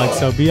gonna vlog.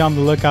 So be on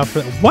the lookout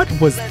for. What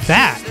was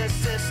that?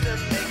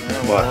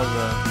 What?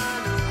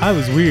 That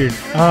was weird.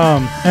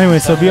 Anyway,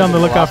 so be on the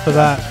lookout for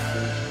that.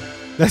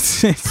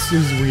 That's it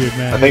was weird,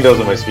 man. I think those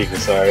are my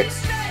speakers, sorry.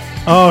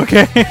 Oh,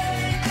 okay.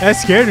 That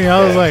scared me. I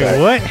was like, sorry.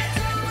 what?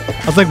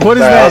 I was like, what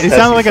is Sorry, I that? was It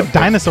sounded like testing a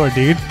dinosaur,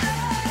 dude.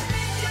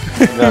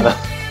 No.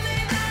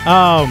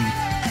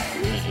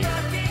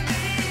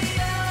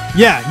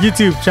 Yeah,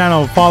 YouTube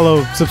channel,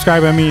 follow,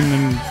 subscribe,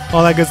 and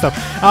all that good stuff.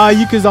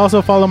 You can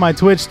also follow my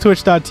Twitch,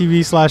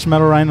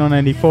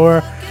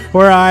 twitch.tv/MetalRhino94,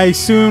 where I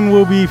soon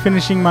will be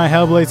finishing my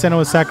Hellblade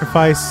Senua's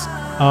Sacrifice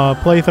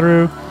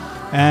playthrough,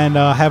 and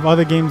have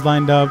other games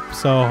lined up,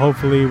 so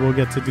hopefully we'll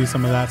get to do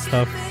some of that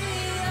stuff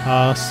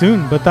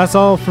soon. But that's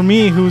all for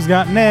me. Who's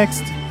got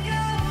next?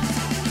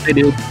 I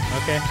do.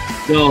 Okay.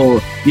 So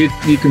you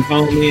can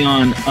follow me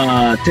on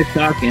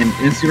TikTok and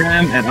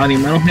Instagram at Audi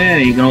Metalhead,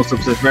 and you can also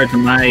subscribe to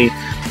my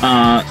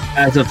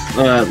as of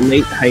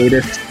late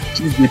hiatus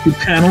YouTube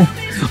channel.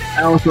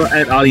 Also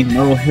at Audi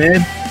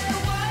Metalhead,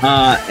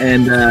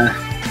 and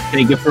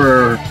thank you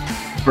for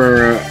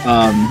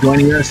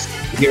joining us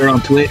here on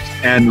Twitch,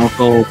 and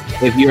also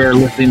if you're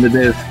listening to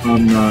this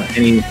on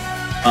any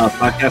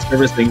podcast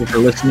service, thank you for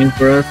listening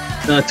to us.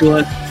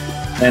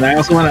 And I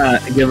also want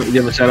to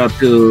give a shout out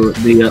to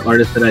the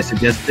artist that I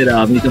suggested.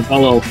 You can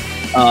follow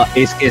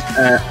Ace Case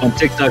on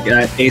TikTok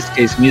at Ace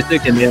Case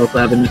Music, and they also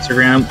have an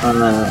Instagram,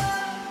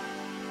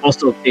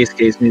 also Ace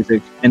Case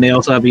Music, and they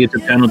also have a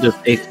YouTube channel, just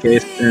Ace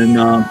Case. And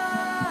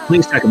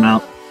please check them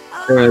out.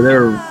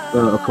 They're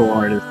a cool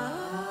artist.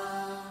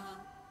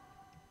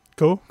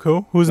 Cool.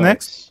 Who's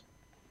next?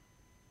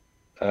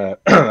 I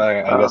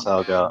guess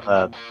I'll go.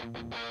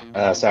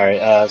 Sorry.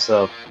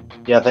 So,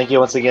 yeah, thank you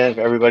once again,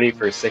 everybody,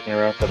 for sticking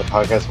around for the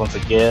podcast once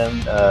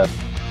again.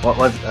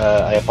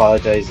 I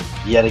apologize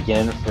yet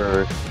again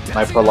for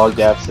my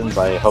prolonged absence.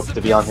 I hope to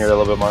be on here a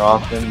little bit more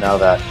often now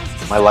that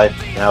my life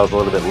now is a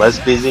little bit less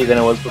busy than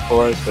it was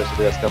before, especially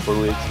the last couple of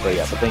weeks. But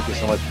yeah, so thank you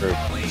so much for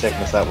checking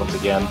us out once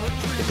again.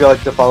 If you'd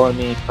like to follow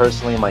me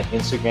personally, my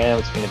Instagram,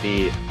 it's going to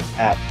be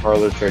at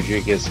Carlos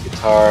Rodriguez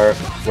Guitar,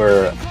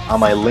 where on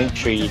my link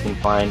tree you can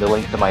find a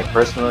link to my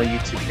personal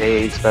YouTube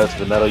page, Pedal to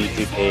the Metal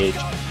YouTube page,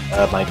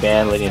 my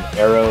band Lydian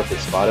Arrow, to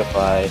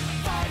Spotify,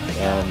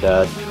 and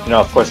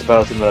of course the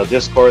Pedal to the Metal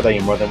Discord that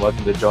you're more than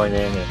welcome to join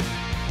in and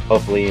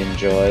hopefully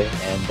enjoy.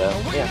 And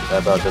yeah,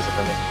 that about does it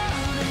for me.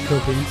 Cool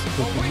beans.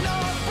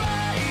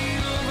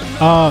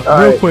 All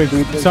Real right, quick,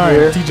 DJ's sorry,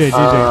 here.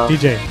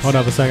 DJ, hold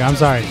up a second. I'm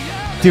sorry.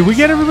 Did we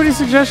get everybody's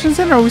suggestions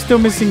in, or are we still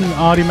missing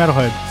Audi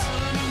Metalhead?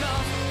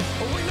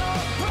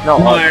 No,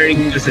 No, I already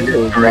listened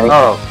to it already.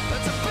 I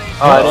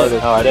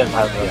didn't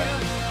have that.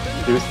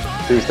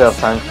 Do you still have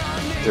time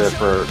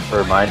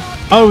for mine?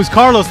 Oh, it was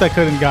Carlos that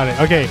couldn't got it.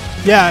 Okay,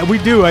 yeah, we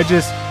do.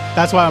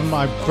 That's why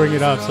I bring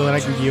it up so that I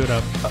can queue it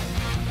up.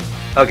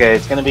 Okay,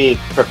 it's gonna be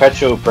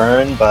 "Perpetual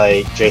Burn"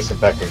 by Jason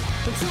Becker.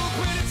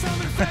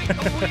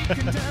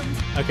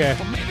 Okay.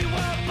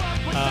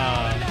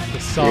 The You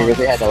song.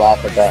 really had to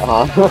laugh at that,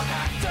 huh?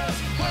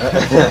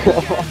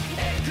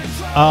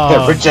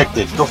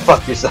 Rejected. Go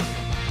fuck yourself.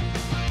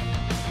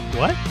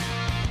 What?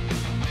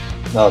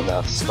 No,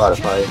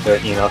 Spotify. Their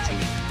email to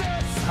me.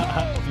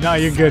 No,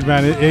 you're good,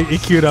 man.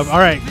 It queued up. All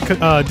right,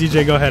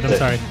 DJ, go ahead. I'm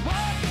sorry.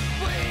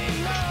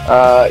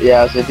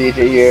 Yeah, so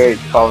DJ here. You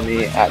can follow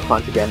me at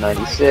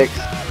Contraband96.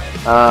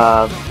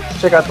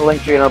 Check out the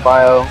link tree in our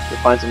bio. You'll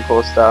find some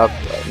cool stuff.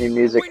 New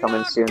music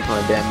coming soon from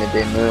the band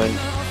Midday Moon.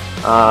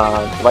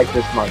 Like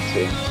this month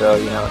too. So,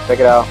 check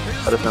it out.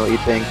 Let us know what you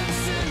think.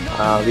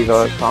 Leave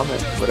a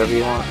comment, whatever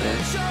you want, man.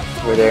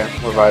 We're there.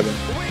 We're vibing.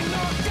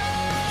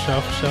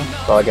 Show.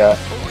 That's all I got.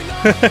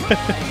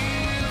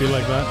 Feel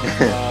like that?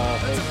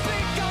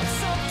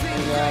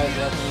 Hey guys,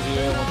 definitely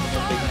here. Once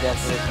again, thank you guys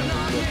for listening.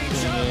 Thank you guys for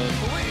tuning in.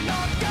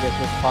 Thank you guys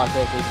for the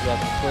podcast. Thank you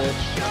guys for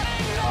Twitch. Like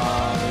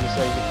I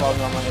said, you can follow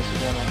me on my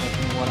Instagram at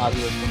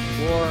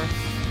Anthony1Audio24.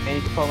 And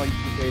you can follow my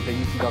YouTube page at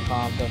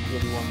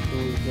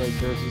youtube.com/41foods, like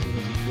jerseys and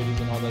music videos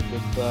and all that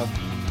good stuff.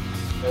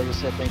 Like I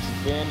said, thanks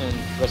again, and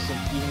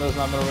even though it's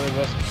not Metal Ray,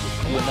 rest in peace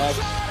to DMX.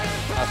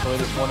 Passed away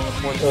this morning,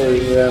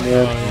 unfortunately. Yeah,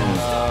 man.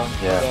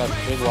 Yeah,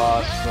 big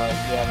loss, but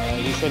yeah, man.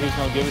 He said he was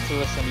gonna give it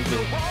to us, and he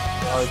did.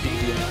 R.I.P.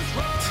 DMX.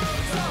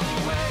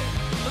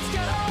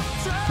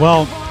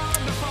 Well,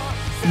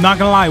 I'm not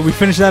gonna lie, we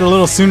finished that a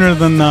little sooner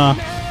than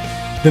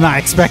I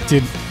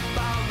expected.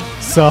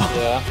 So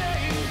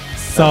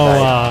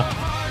Yeah.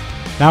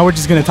 now we're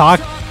just gonna talk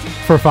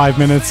for 5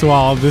 minutes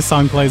while this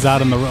song plays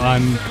out on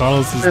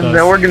Carlos's And stuff.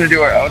 then we're gonna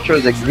do our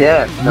outros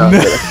again. No, I'm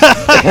kidding.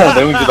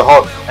 Then we do the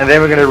whole, and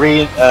then we're gonna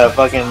read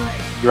fucking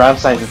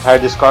Rammstein's entire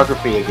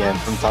discography again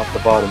from top to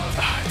bottom.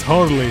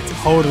 Totally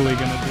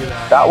gonna do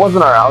that. That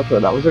wasn't our outro.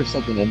 That was our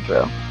second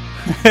intro.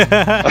 This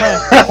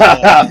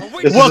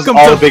is Welcome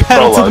all to a big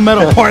Pedal to the prologue.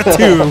 Metal Part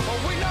 2.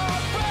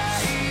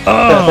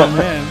 Oh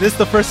man, this is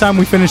the first time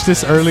we finished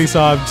this early,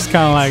 so I'm just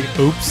kind of like,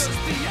 oops.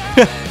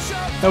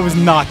 That was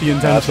not the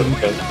That's intention.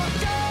 okay.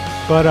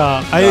 But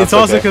it's That's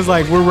also okay. because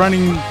like we're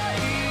running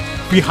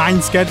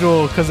behind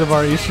schedule because of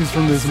our issues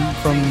from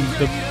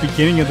the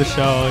beginning of the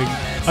show.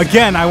 Like,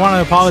 again, I want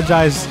to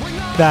apologize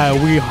that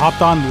we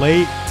hopped on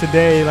late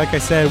today. Like I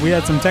said, we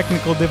had some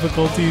technical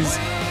difficulties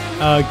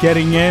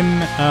getting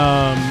in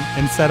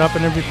and set up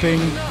and everything.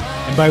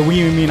 And by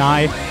we mean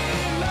I.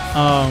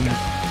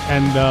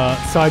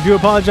 So I do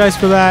apologize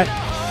for that.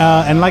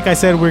 And like I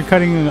said, we're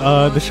cutting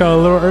the show a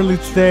little early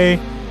today.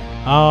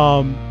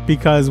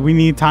 Because we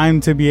need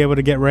time to be able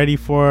to get ready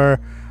for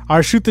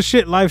our Shoot the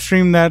Shit live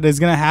stream that is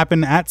going to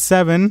happen at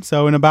 7.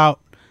 So in about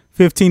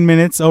 15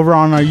 minutes over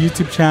on our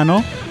YouTube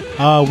channel.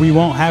 We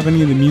won't have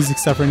any of the music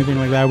stuff or anything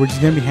like that. We're just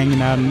going to be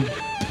hanging out and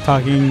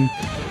talking,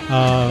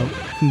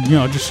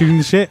 just shooting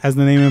the shit, as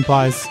the name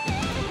implies.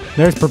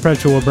 There's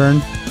Perpetual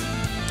Burn.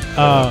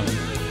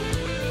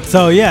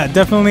 So yeah,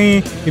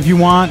 definitely, if you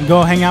want,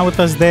 go hang out with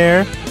us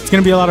there. It's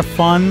going to be a lot of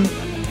fun.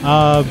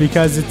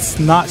 Because it's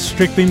not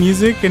strictly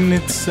music and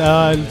it's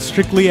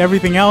strictly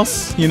everything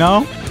else,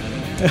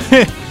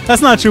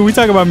 That's not true. We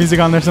talk about music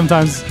on there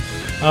sometimes.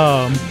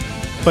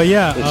 But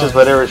yeah. It's just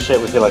whatever shit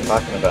we feel like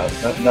talking about.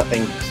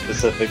 Nothing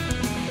specific.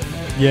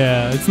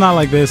 Yeah, it's not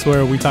like this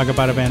where we talk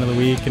about a band of the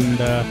week and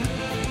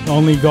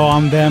only go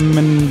on them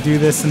and do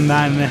this and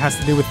that and it has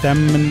to do with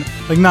them. And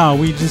no,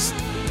 we just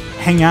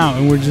hang out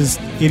and we're just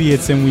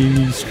idiots and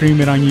we stream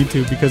it on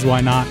YouTube because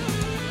why not?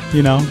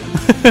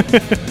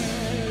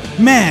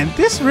 Man,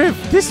 this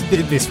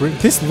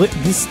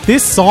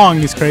song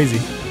is crazy.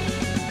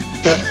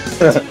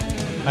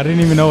 I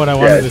didn't even know what I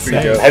wanted to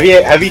say.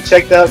 Have you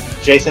checked out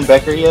Jason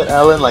Becker yet,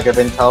 Alan? Like I've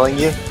been telling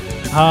you.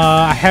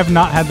 I have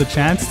not had the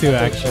chance to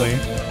actually.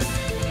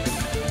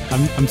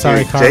 I'm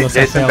sorry, Dude, Carlos.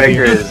 Jason I failed Becker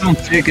you. is. I'm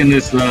taking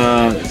this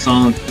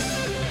song.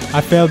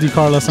 I failed you,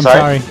 Carlos. I'm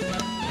Sorry? sorry.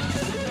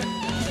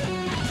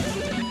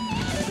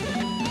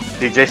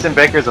 Dude, Jason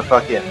Becker's a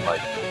fucking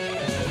like.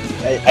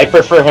 I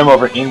prefer him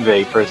over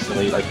Ingve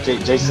personally. Like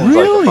Jason's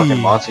like Really? a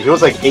fucking monster. He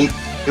was like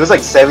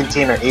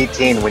 17 or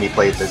 18 when he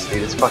played this,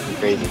 dude. It's fucking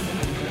crazy.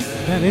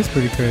 That is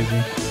pretty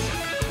crazy.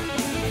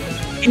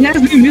 He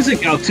has new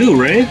music out too,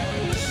 right?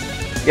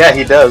 Yeah,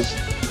 he does.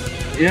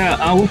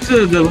 Yeah. What's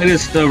the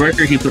latest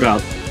record he put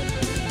out?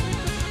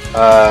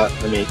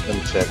 Let me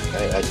check.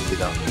 I actually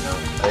don't know.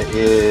 It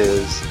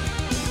is.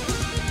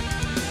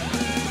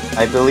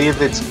 I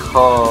believe it's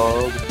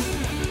called.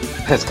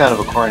 It's kind of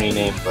a corny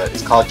name, but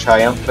it's called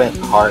Triumphant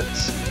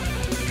Hearts.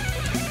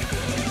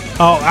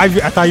 Oh, I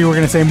thought you were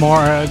gonna say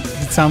more.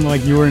 It sounded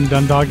like you weren't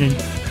done talking.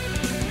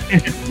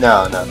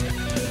 No.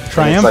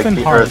 Triumphant it's like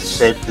the Hearts. Earth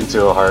shaped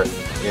into a heart.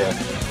 Yeah.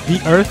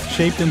 The Earth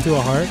shaped into a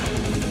heart.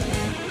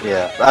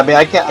 Yeah. I mean,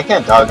 I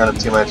can't dog on him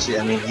too much.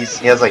 I mean, he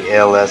has like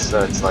ALS,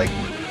 so it's like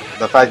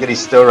the fact that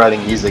he's still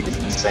writing music is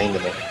insane to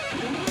me.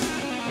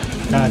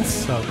 That's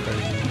so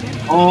crazy.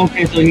 Oh,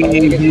 okay. So I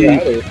think it's he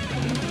rowdy.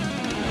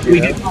 we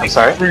Yeah. get like I'm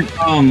sorry? different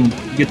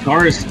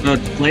guitarists to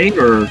play,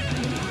 or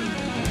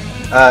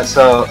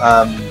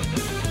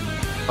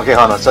Okay,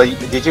 hold on. So,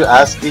 did you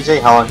ask DJ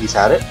how long he's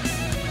had it?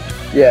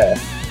 Yeah.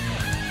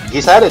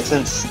 He's had it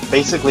since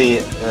basically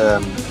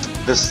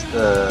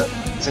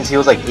since he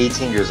was like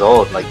 18 years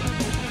old. Like,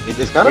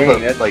 it's kind Dang, of a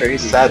that's like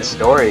crazy, sad man.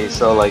 story.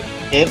 So like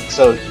him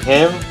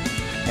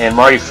and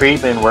Marty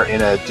Friedman were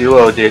in a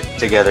duo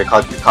together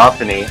called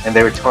Cacophony, and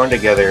they were touring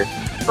together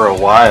for a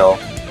while.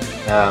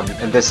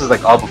 And this is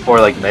like all before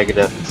like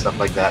Megadeth and stuff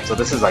like that. So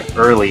this is like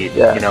early,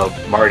 Yeah.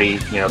 Marty,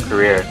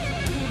 career.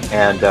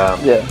 And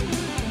Yeah.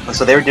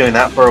 so they were doing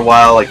that for a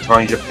while, like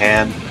touring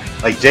Japan.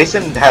 Like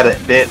Jason had a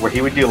bit where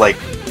he would do like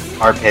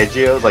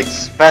arpeggios, like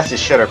fast as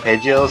shit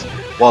arpeggios,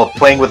 while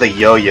playing with a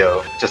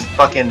yo-yo, just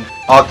fucking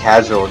all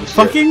casual and shit.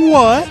 Fucking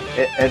what?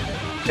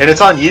 And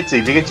it's on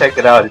YouTube. You can check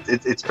it out.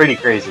 It's pretty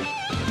crazy.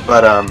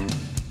 But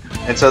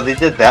and so they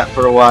did that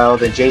for a while.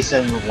 Then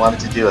Jason wanted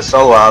to do a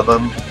solo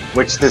album,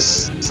 which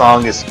this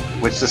song is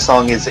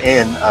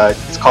in.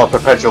 It's called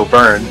Perpetual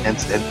Burn, and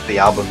the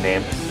album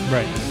name.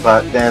 Right.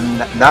 But then,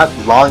 not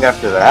long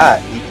after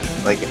that, he,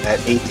 like at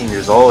 18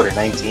 years old or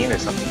 19 or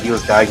something, he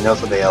was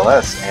diagnosed with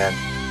ALS, and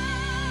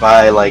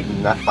by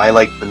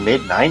the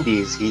mid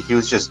 90s, he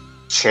was just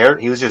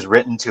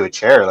written to a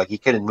chair. Like he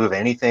couldn't move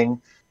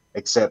anything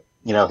except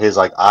his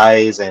like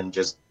eyes and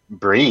just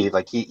breathe.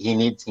 Like he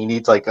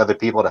needs like other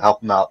people to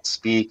help him out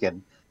speak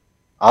and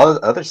all the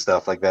other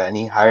stuff like that. And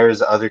he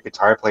hires other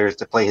guitar players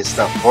to play his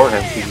stuff for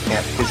him because he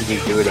can't physically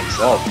do it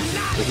himself.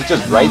 So he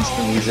just writes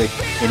the music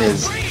in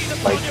his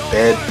like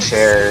bed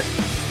chair,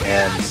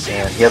 and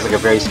he has like a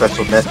very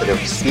special method of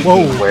speaking.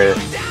 Whoa. Where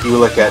he will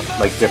look at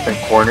like different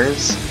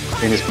corners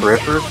in his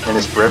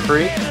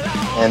periphery,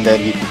 and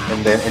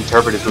then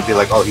interpreters would be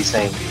like, oh, he's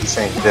saying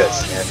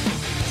this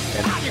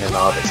and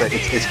all that. So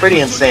it's pretty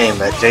insane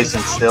that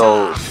Jason's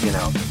still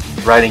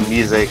writing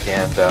music,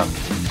 and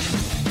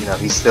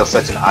he's still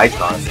such an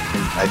icon.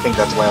 And I think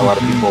that's why a lot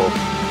of people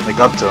look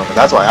up to him, and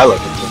that's why I look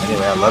up to him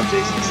anyway. I love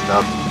Jason's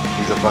stuff.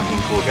 He's a fucking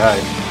cool guy.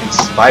 In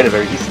spite of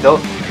it,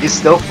 he's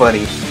still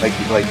funny.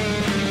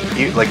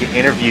 Like in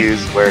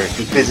interviews where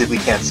he physically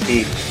can't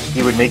speak,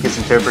 he would make his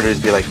interpreters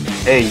be like,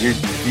 "Hey,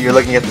 you're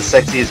looking at the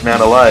sexiest man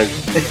alive."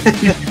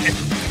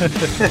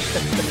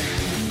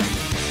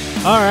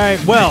 All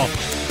right. Well,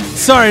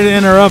 sorry to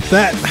interrupt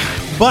that,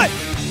 but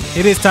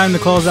it is time to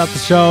close out the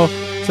show.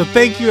 So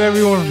thank you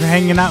everyone for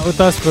hanging out with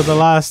us for the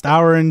last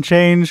hour and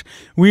change.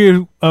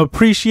 We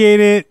appreciate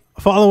it.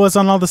 Follow us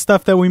on all the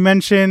stuff that we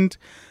mentioned.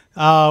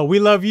 We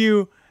love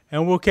you,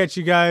 and we'll catch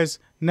you guys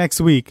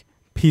next week.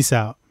 Peace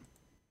out.